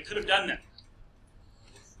yes, I could have done that.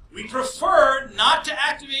 We prefer not to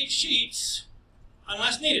activate sheets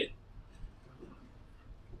unless needed,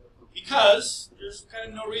 because there's kind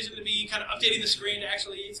of no reason to be kind of updating the screen.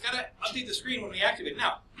 Actually, it's got to update the screen when we activate.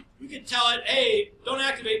 Now, we could tell it, hey, don't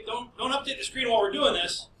activate, don't update the screen while we're doing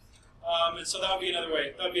this. And so that would be another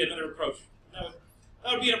way. That would be another approach. That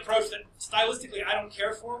would be an approach that stylistically I don't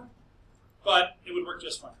care for, but it would work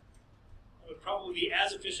just fine. It would probably be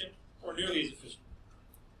as efficient or nearly as efficient.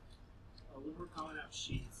 When we're calling out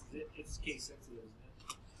sheets, it's case sensitive,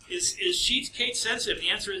 isn't it? Is sheets case sensitive? The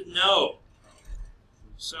answer is no.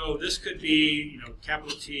 So this could be,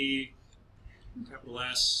 capital T, capital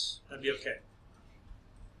S, that'd be okay.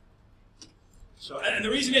 So, and the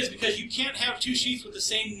reason is because you can't have two sheets with the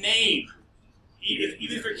same name, even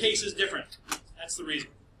if your case is different. That's the reason.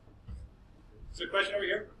 Is there a question over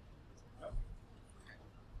here? No?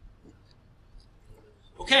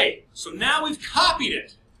 Okay, so now we've copied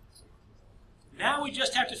it. Now we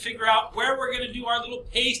just have to figure out where we're going to do our little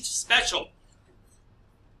paste special.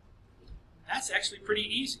 That's actually pretty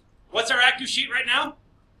easy. What's our active sheet right now?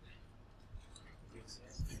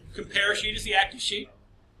 Compare sheet is the active sheet.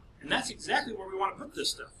 And that's exactly where we want to put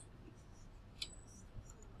this stuff.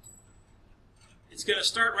 It's going to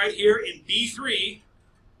start right here in B3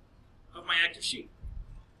 of my active sheet.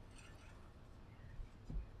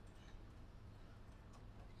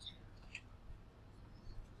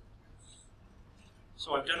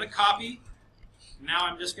 So I've done the copy. Now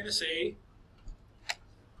I'm just going to say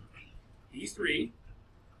B3.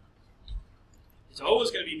 It's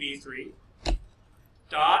always going to be B3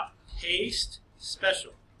 dot paste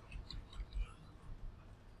special.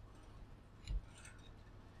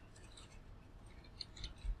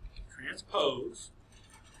 Transpose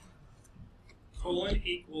colon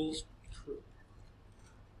equals true.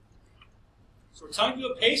 So we're telling you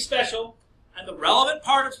a paste special, and the relevant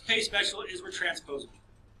part of paste special is we're transposing.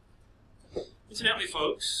 Incidentally,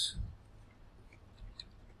 folks,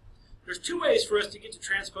 there's two ways for us to get to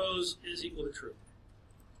transpose is equal to true.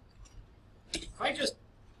 If I just,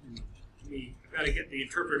 I've got to get the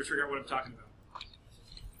interpreter to figure out what I'm talking about.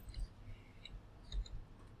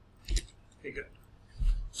 Okay, good.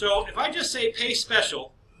 So if I just say paste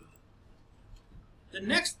special, the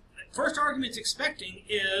first argument it's expecting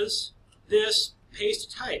is this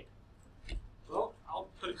paste type. Well, I'll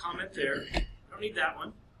put a comment there. I don't need that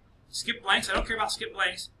one. Skip blanks. I don't care about skip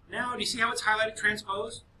blanks. Now, do you see how it's highlighted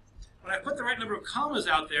transpose? When I put the right number of commas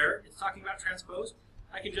out there, it's talking about transpose.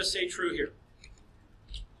 I can just say true here.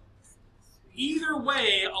 Either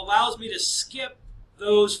way allows me to skip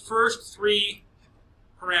those first three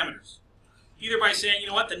parameters. Either by saying, you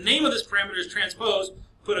know what, the name of this parameter is transpose,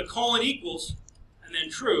 put a colon equals, and then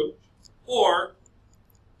true, or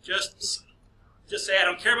just say I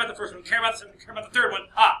don't care about the first one, I don't care about the second, I don't care about the third one.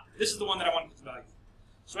 Ah, this is the one that I want to put the value.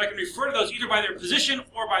 So I can refer to those either by their position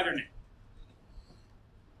or by their name.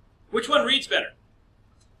 Which one reads better?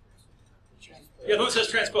 Yeah, the one that says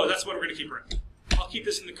transpose, that's what we're going to keep around. I'll keep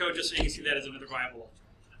this in the code just so you can see that as another viable alternative.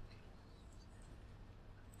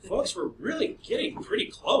 Folks, we're really getting pretty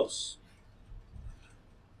close.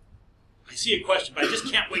 I see a question, but I just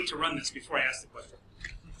can't wait to run this before I ask the question.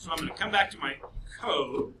 So I'm going to come back to my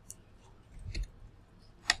code.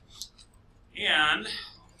 And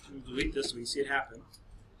I'm going to delete this so we can see it happen.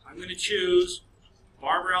 I'm going to choose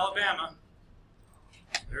Barber, Alabama.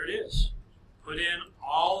 There it is. Put in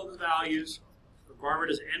all of the values for Barber.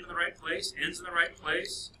 Does end in the right place? Ends in the right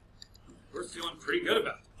place? We're feeling pretty good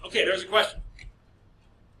about it. Okay, there's a question.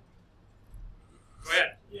 Go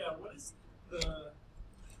ahead. Yeah, what is the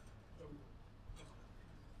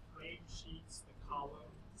range sheets, the column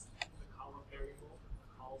variable,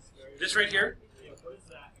 the cols variable? This right here? Yeah, what is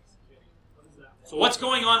that executing? What is that? So what's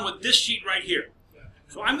going on with this sheet right here? Yeah,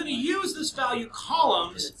 So I'm going to use this value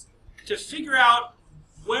columns to figure out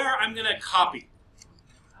where I'm going to copy.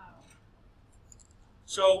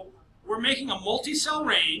 So we're making a multi-cell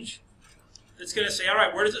range that's going to say, all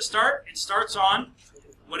right, where does it start? It starts on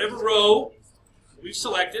whatever row we've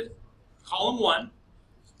selected, column 1,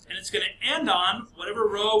 and it's going to end on whatever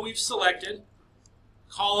row we've selected,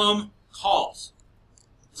 column cols.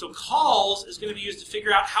 So cols is going to be used to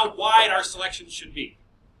figure out how wide our selection should be.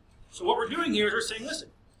 So what we're doing here is we're saying, listen,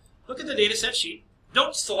 look at the data set sheet.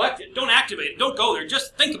 Don't select it. Don't activate it. Don't go there.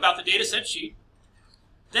 Just think about the data set sheet.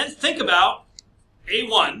 Then think about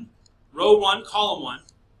A1, row 1, column 1.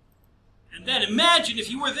 And then imagine if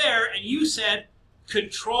you were there and you said,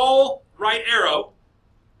 Control right arrow,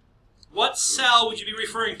 what cell would you be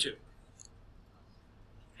referring to?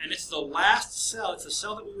 And it's the last cell. It's the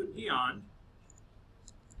cell that we would be on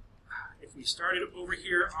if we started over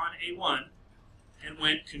here on A1 and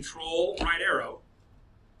went Control right arrow.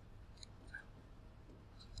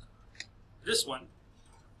 This one.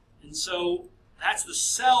 And so that's the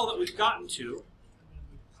cell that we've gotten to.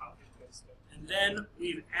 And then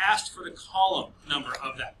we've asked for the column number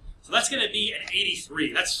of that. So that's going to be an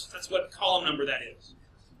 83. That's what column number that is.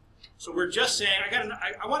 So we're just saying,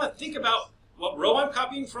 I want to think about what row I'm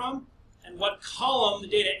copying from and what column the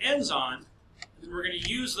data ends on. And we're going to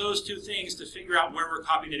use those two things to figure out where we're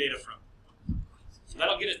copying the data from. So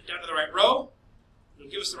that'll get us down to the right row. It'll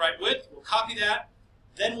give us the right width. We'll copy that.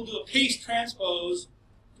 Then we'll do a paste transpose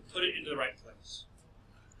to put it into the right place.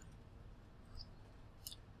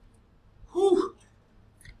 Whew.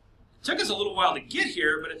 Took us a little while to get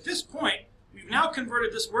here, but at this point, we've now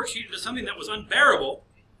converted this worksheet into something that was unbearable,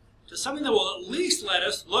 to something that will at least let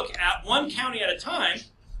us look at one county at a time.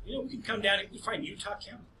 You know, we can come down and we can find Utah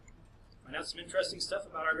County. Find out some interesting stuff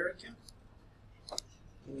about our very county.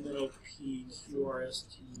 Little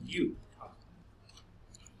PQRSTU.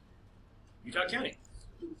 Utah County.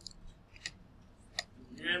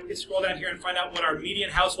 And we can scroll down here and find out what our median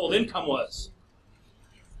household income was.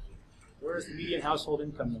 Where's the median household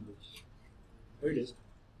income number? There it is.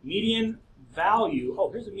 Median value. Oh,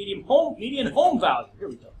 here's the median home value. Here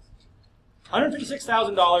we go.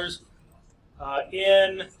 $156,000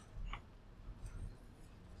 in. Is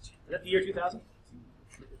that the year 2000?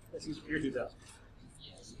 That's the year 2000.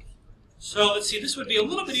 So let's see. This would be a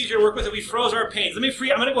little bit easier to work with if we froze our panes. I'm going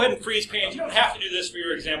to go ahead and freeze panes. You don't have to do this for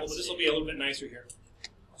your example, but this will be a little bit nicer here.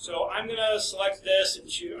 So I'm going to select this and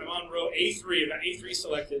choose. I'm on row A3. I've got A3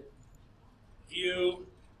 selected. View.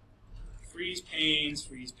 Freeze panes,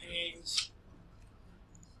 freeze panes.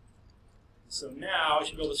 So now I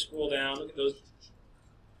should be able to scroll down, look at those.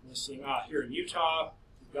 We're seeing, here in Utah,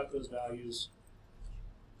 we've got those values.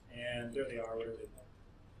 And there they are, whatever they are.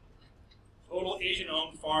 Total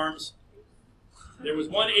Asian-owned farms. There was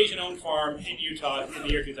one Asian-owned farm in Utah in the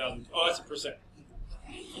year 2000. Oh, that's a percent.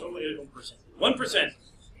 Total Asian-owned percent. 1%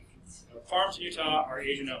 of farms in Utah are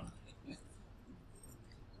Asian-owned.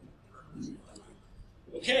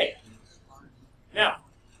 Okay. Now,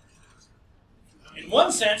 in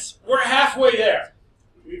one sense, we're halfway there.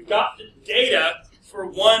 We've got the data for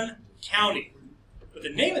one county. But the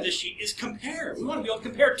name of this sheet is compare. We want to be able to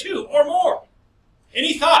compare two or more.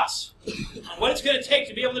 Any thoughts on what it's going to take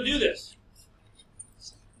to be able to do this?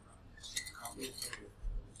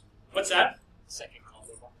 What's that? Second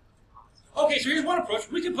combo box. Okay, so here's one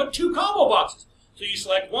approach. We can put two combo boxes. So you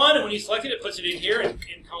select one, and when you select it, it puts it in here in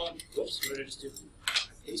column. Whoops, what did I just do? I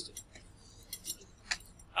pasted it.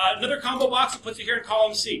 Another combo box that puts it here in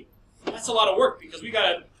column C. That's a lot of work because we got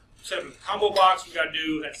to set up a combo box. We got to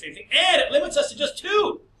do that same thing, and it limits us to just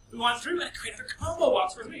two. We want three. We got to create another combo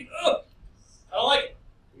box for three. Ugh, I don't like it.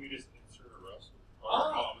 Can we just insert a row?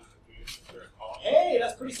 Or column? Can we insert a column? Hey,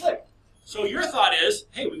 that's pretty slick. So your thought is,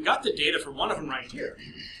 hey, we've got the data for one of them right here.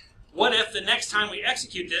 What if the next time we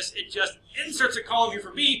execute this, it just inserts a column here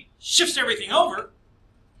for B, shifts everything over,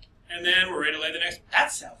 and then we're ready to lay the next.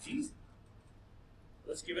 That sounds easy.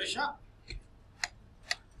 Let's give it a shot.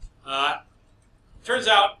 Turns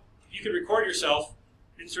out you can record yourself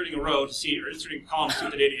inserting a row to see, or inserting a column to see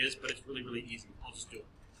what the data is, but it's really, really easy. I'll just do it.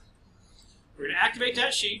 We're going to activate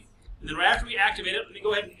that sheet, and then right after we activate it, let me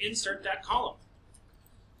go ahead and insert that column.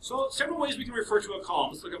 So several ways we can refer to a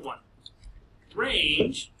column. Let's look at one.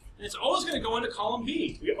 Range, and it's always going to go into column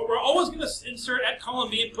B. We're always going to insert at column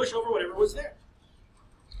B and push over whatever was there.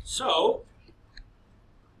 So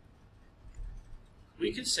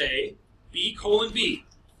we could say B:B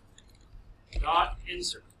dot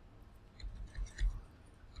insert.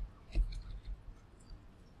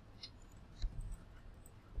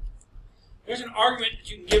 There's an argument that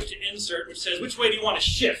you can give to insert which says which way do you want to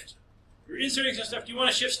shift? You're inserting some stuff. Do you want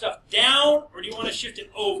to shift stuff down or do you want to shift it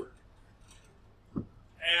over?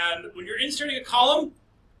 And when you're inserting a column,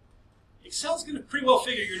 Excel's going to pretty well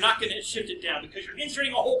figure you're not going to shift it down because you're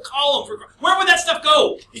inserting a whole column. Where would that stuff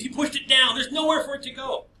go if you pushed it down? There's nowhere for it to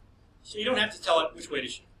go. So you don't have to tell it which way to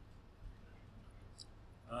shift.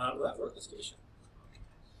 Will that work? Let's give it a shot.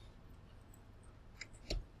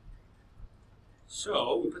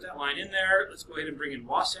 So we put that line in there. Let's go ahead and bring in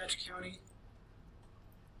Wasatch County.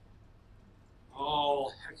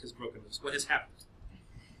 All heck has broken loose. What has happened?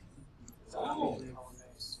 Oh.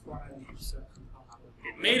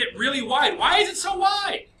 It made it really wide. Why is it so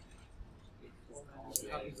wide?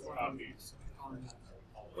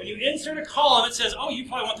 When you insert a column, it says, oh, you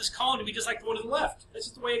probably want this column to be just like the one to the left. That's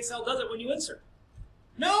just the way Excel does it when you insert.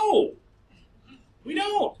 No! We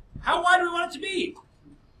don't. How wide do we want it to be?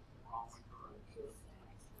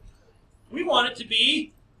 We want it to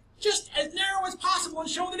be just as narrow as possible and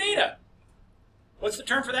show the data. What's the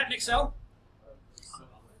term for that in Excel?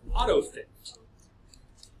 Autofit.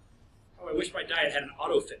 Oh, I wish my diet had an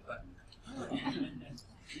autofit button.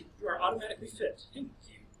 You are automatically fit. Thank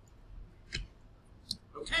you.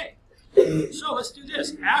 Okay. So let's do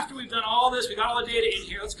this. After we've done all this, we got all the data in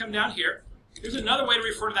here. Let's come down here. Here's another way to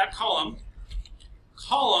refer to that column.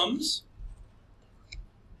 Columns.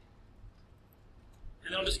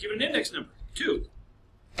 And then I'll just give it an index number. 2.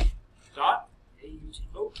 Dot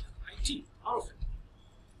A-U-T-O-I-T. Autofit.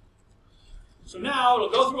 So now it'll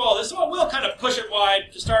go through all this. So it will kind of push it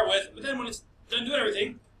wide to start with, but then when it's done doing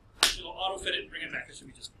everything, it'll auto-fit it and bring it back. This should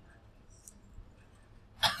be just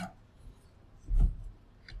fine.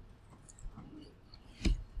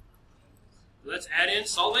 let's add in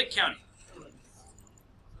Salt Lake County.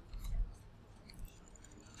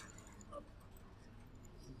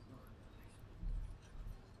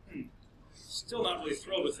 Still not really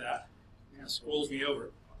thrilled with that. Kind of scrolls me over.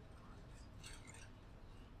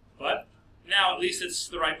 But now at least it's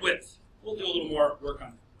the right width. We'll do a little more work on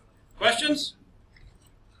it. Questions?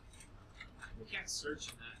 We can't search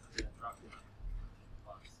in that drop-down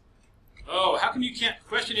box. Oh, how come you can't? The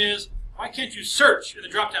question is, why can't you search in the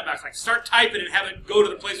drop-down box? Like start typing and have it go to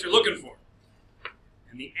the place you're looking for.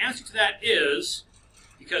 And the answer to that is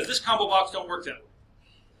because this combo box don't work that way.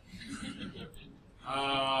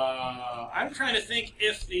 I'm trying to think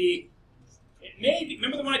if it may be,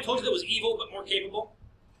 remember the one I told you that was evil but more capable?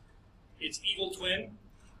 It's evil twin.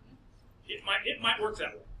 It might work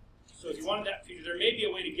that way. So if you wanted that feature, there may be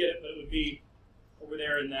a way to get it, but it would be over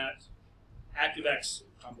there in that ActiveX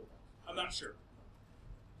combo box. I'm not sure.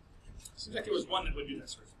 Seems like there was one that would do that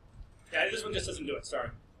sort of thing. Yeah, this one just doesn't do it.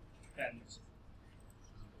 Sorry. Bad news.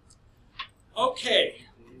 Okay.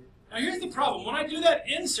 Now here's the problem. When I do that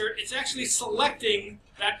insert, it's actually selecting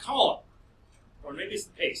that column. Or maybe it's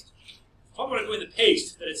the paste. Probably when I'm doing the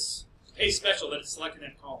paste, that it's paste special, that it's selecting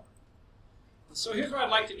that column. And so here's what I'd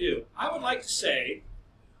like to do. I would like to say,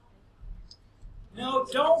 no,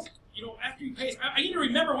 don't, after you paste, I need to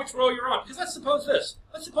remember which row you're on. Because let's suppose this.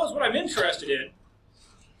 Let's suppose what I'm interested in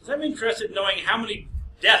is I'm interested in knowing how many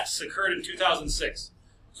deaths occurred in 2006.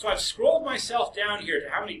 So I've scrolled myself down here to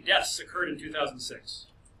how many deaths occurred in 2006.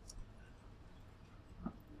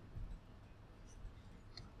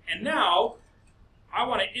 And now, I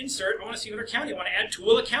want to insert, I want to see another county. I want to add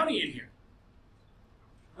Tooele County in here.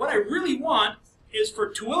 What I really want is for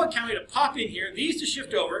Tooele County to pop in here, these to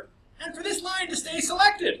shift over, and for this line to stay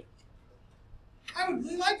selected. I would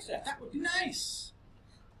really like that. That would be nice.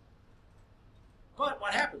 But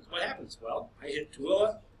what happens? What happens? Well, I hit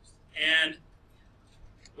Tooele, and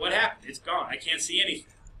what happened? It's gone. I can't see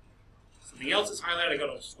anything. Something else is highlighted. I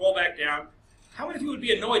got to scroll back down. How many of you would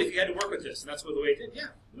be annoyed if you had to work with this? And that's what the way it did. Yeah,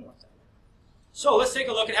 we don't want that. So let's take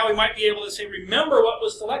a look at how we might be able to say, remember what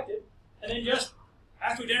was selected, and then just,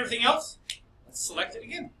 after we've done everything else, let's select it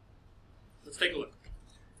again. Let's take a look.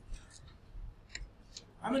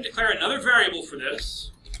 I'm going to declare another variable for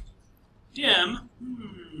this. Dim,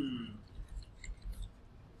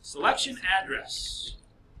 selection address.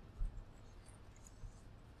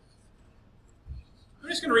 I'm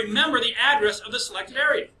just going to remember the address of the selected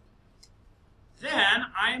area. Then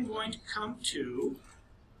I am going to come to,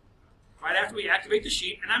 right after we activate the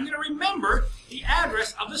sheet, and I'm going to remember the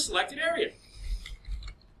address of the selected area.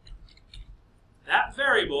 That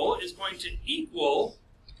variable is going to equal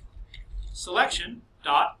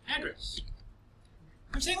selection.address.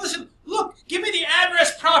 I'm saying, listen, look, give me the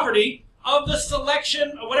address property of the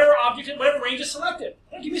selection of whatever object in whatever range is selected.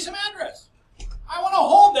 Now give me some address. I want to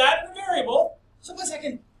hold that in a variable, someplace I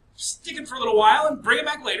can stick it for a little while and bring it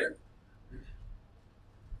back later.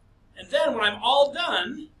 And then when I'm all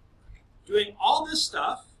done doing all this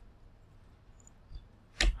stuff,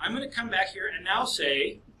 I'm going to come back here and now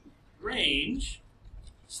say range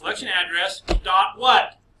selection address dot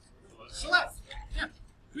what? Select. Yeah.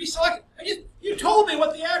 Reselect it. You told me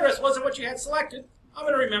what the address was and what you had selected. I'm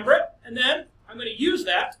going to remember it, and then I'm going to use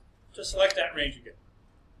that to select that range again.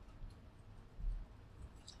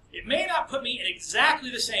 It may not put me in exactly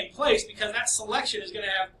the same place because that selection is going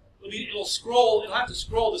to have, it'll scroll, it'll have to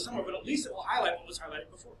scroll to somewhere, but at least it will highlight what was highlighted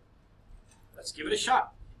before. Let's give it a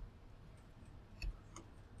shot.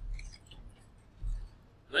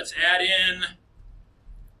 Let's add in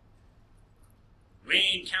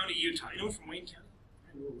Wayne County, Utah. Anyone from Wayne County?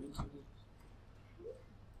 I know where Wayne County is.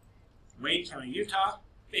 Wayne County, Utah.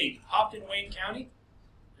 Bing. Popped in Wayne County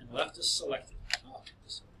and left us selected. Oh,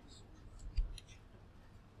 this one is.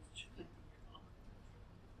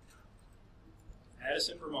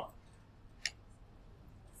 Addison, Vermont.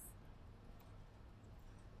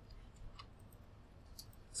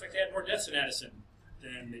 Looks like they had more deaths in Addison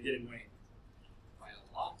than they did in Wayne. By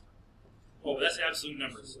a lot. Oh, but that's absolute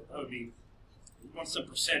numbers. So that would be, you want some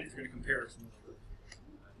percent if you're going to compare it.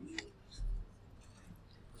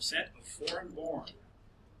 Percent of foreign born.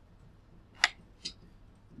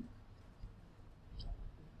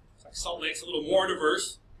 It's like Salt Lake's a little more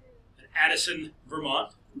diverse than Addison,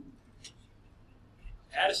 Vermont.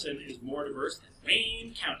 Addison is more diverse than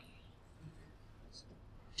Wayne County.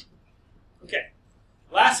 Okay,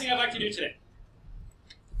 last thing I'd like to do today.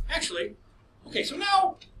 Actually, okay, so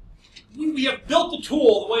now we have built the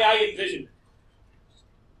tool the way I envisioned it.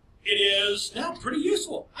 It is now pretty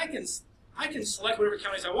useful. I can select whatever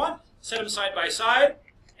counties I want, set them side by side,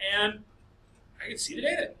 and I can see the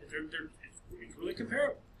data. They're really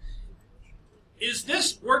comparable. is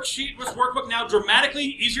this worksheet, this workbook now dramatically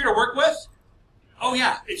easier to work with? Oh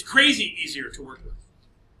yeah, it's crazy easier to work with.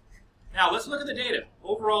 Now let's look at the data.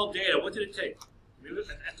 Overall data, what did it take? We look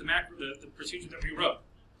at the macro, the procedure that we wrote.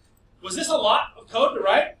 Was this a lot of code to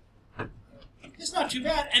write? It's not too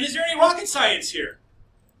bad. And is there any rocket science here?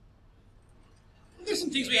 There's some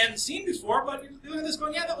things we hadn't seen before, but you're doing this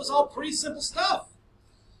going, yeah, that was all pretty simple stuff.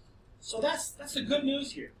 So that's the good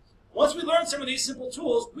news here. Once we learn some of these simple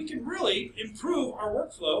tools, we can really improve our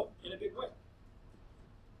workflow in a big way.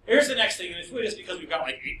 Here's the next thing, and it's really just because we've got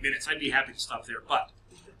like 8 minutes, I'd be happy to stop there, but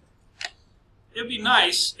it would be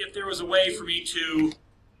nice if there was a way for me to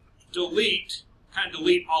delete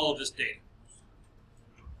all of this data.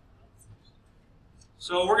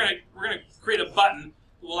 So we're gonna create a button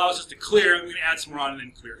that will allow us just to clear, and we're gonna add some more on and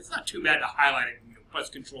then clear. It's not too bad to highlight it and press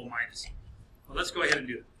Control minus. Well, let's go ahead and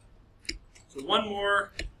do that. So one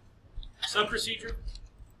more sub procedure.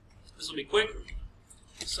 This will be quick.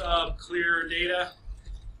 Sub clear data.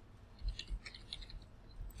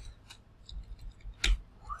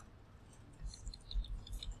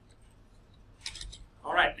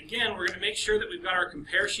 All right, again, we're going to make sure that we've got our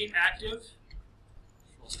compare sheet active.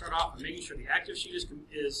 We'll start off by making sure the active sheet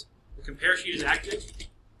the compare sheet is active.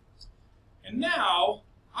 And now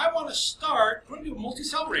I want to start, I'm going to do a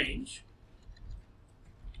multi-cell range.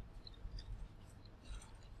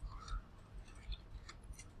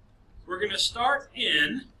 We're going to start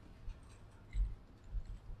in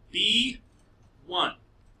B1. Let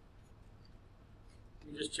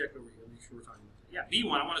me just check over here, make sure we're talking about that. Yeah,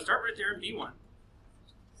 B1. I want to start right there in B1.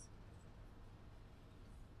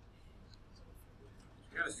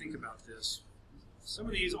 You've got to think about this. Some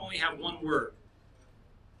of these only have one word.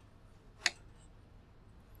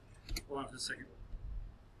 Hold on for a second.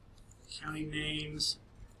 County names.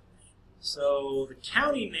 So the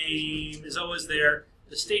county name is always there.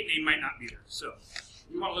 The state name might not be there. So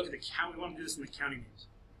we want to look at the county. We want to do this in the county names.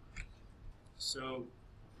 So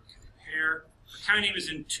compare. The county name is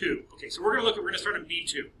in 2. Okay, so we're going to start in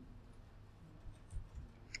B2.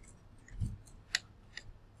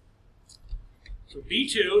 So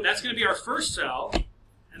B2, that's going to be our first cell,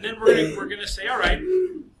 and then we're going to say, all right,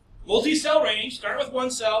 multi-cell range, start with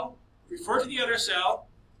one cell, refer to the other cell.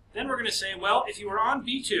 Then we're going to say, well, if you were on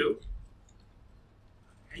B2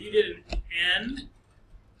 and you did an end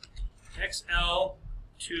XL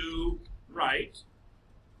to right,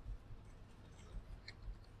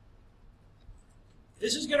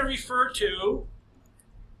 this is going to refer to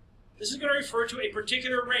a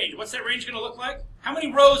particular range. What's that range going to look like? How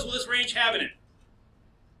many rows will this range have in it?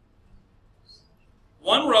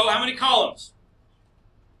 One row, how many columns?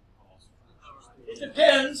 It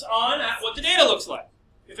depends on what the data looks like.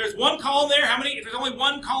 If there's one column there, if there's only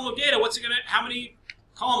one column of data, how many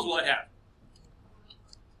columns will it have?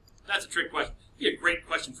 That's a trick question. It'd be a great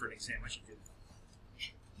question for an exam. I should do that.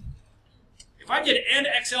 If I did end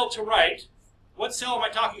XL to right, what cell am I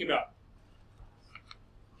talking about?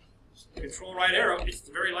 Control right arrow, it's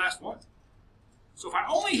the very last one. So if I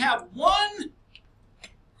only have one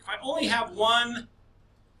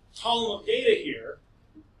column of data here,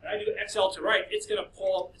 and I do XL to right, it's going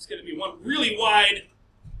to be one really wide,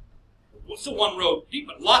 still one row deep,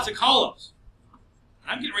 but lots of columns.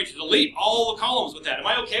 And I'm getting ready to delete all the columns with that. Am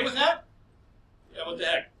I okay with that? Yeah, what the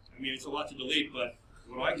heck? I mean, it's a lot to delete, but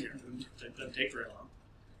what do I care? It doesn't take very long.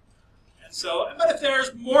 And so, but if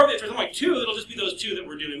there's more, if there's only 2, it'll just be those 2 that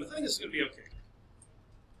we're dealing with. I think this is going to be okay.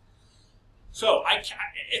 So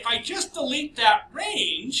if I just delete that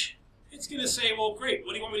range, it's going to say, well, great,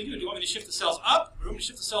 what do you want me to do? Do you want me to shift the cells up, or do you want me to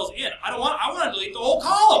shift the cells in? I want to delete the whole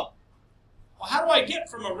column. Well, how do I get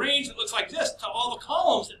from a range that looks like this to all the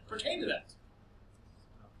columns that pertain to that?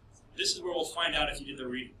 This is where we'll find out if you did the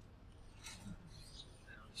reading.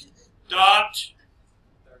 Dot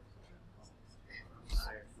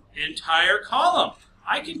entire column.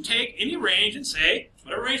 I can take any range and say,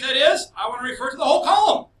 whatever range that is, I want to refer to the whole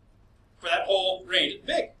column for that whole range. It's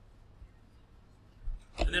big.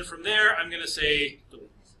 And then from there, I'm going to say delete.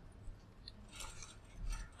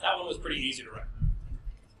 That one was pretty easy to write.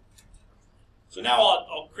 So now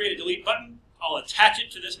I'll create a delete button. I'll attach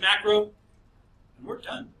it to this macro, and we're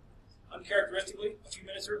done. Uncharacteristically, a few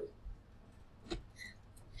minutes early.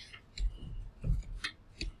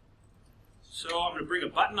 So I'm going to bring a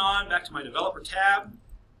button on back to my developer tab.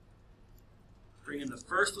 Bring in the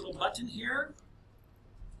first little button here.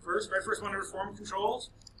 Very first one under form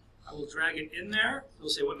controls. I will drag it in there. It'll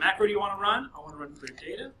say, what macro do you want to run? I want to run clear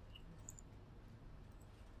data.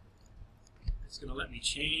 It's going to let me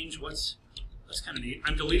change that's kind of neat.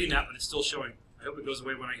 I'm deleting that, but it's still showing. I hope it goes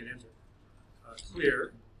away when I hit enter.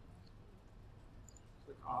 Clear.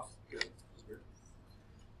 Click off. Good. That's weird.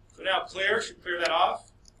 So now clear, should clear that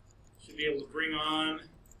off. Should be able to bring on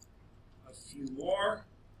a few more.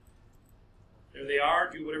 There they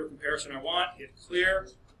are. Do whatever comparison I want. Hit clear.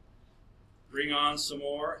 Bring on some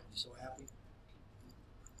more. I'm so happy.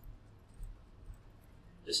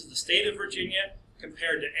 This is the state of Virginia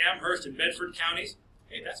compared to Amherst and Bedford counties.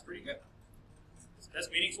 Hey, that's pretty good.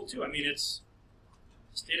 That's meaningful too. I mean, it's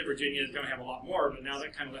the state of Virginia is going to have a lot more, but now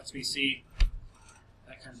that kind of lets me see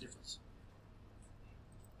that kind of difference.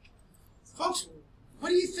 Folks, what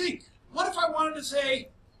do you think? What if I wanted to say,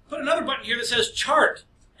 put another button here that says chart,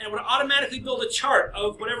 and it would automatically build a chart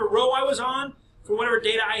of whatever row I was on for whatever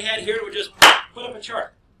data I had here. It would just put up a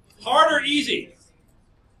chart. Hard or easy?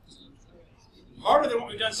 Harder than what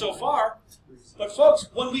we've done so far. But folks,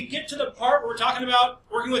 when we get to the part where we're talking about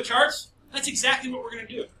working with charts, that's exactly what we're going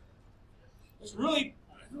to do. It's really,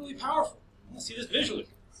 really powerful. Let's see this visually.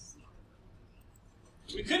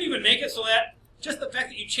 We could even make it so that just the fact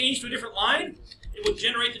that you change to a different line, it would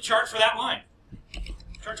generate the chart for that line.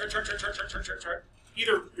 Chart, chart, chart, chart, chart, chart, chart, chart, chart.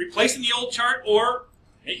 Either replacing the old chart or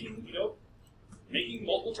making, making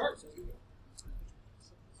multiple charts.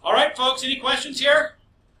 All right, folks, any questions here?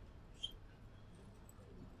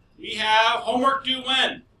 We have homework due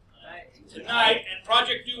when? Tonight, and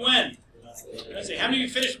project due when? Let's see, how many of you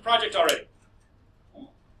finished the project already?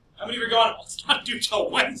 How many of you are going, well, it's not due till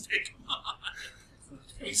Wednesday, come on.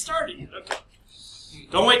 We started yet, okay.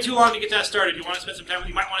 Don't wait too long to get that started. You want to spend some time,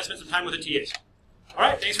 you might want to spend some time with the TAs. All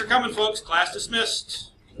right, thanks for coming, folks. Class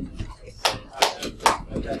dismissed.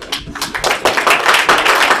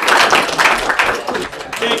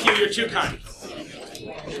 Thank you, you're too kind.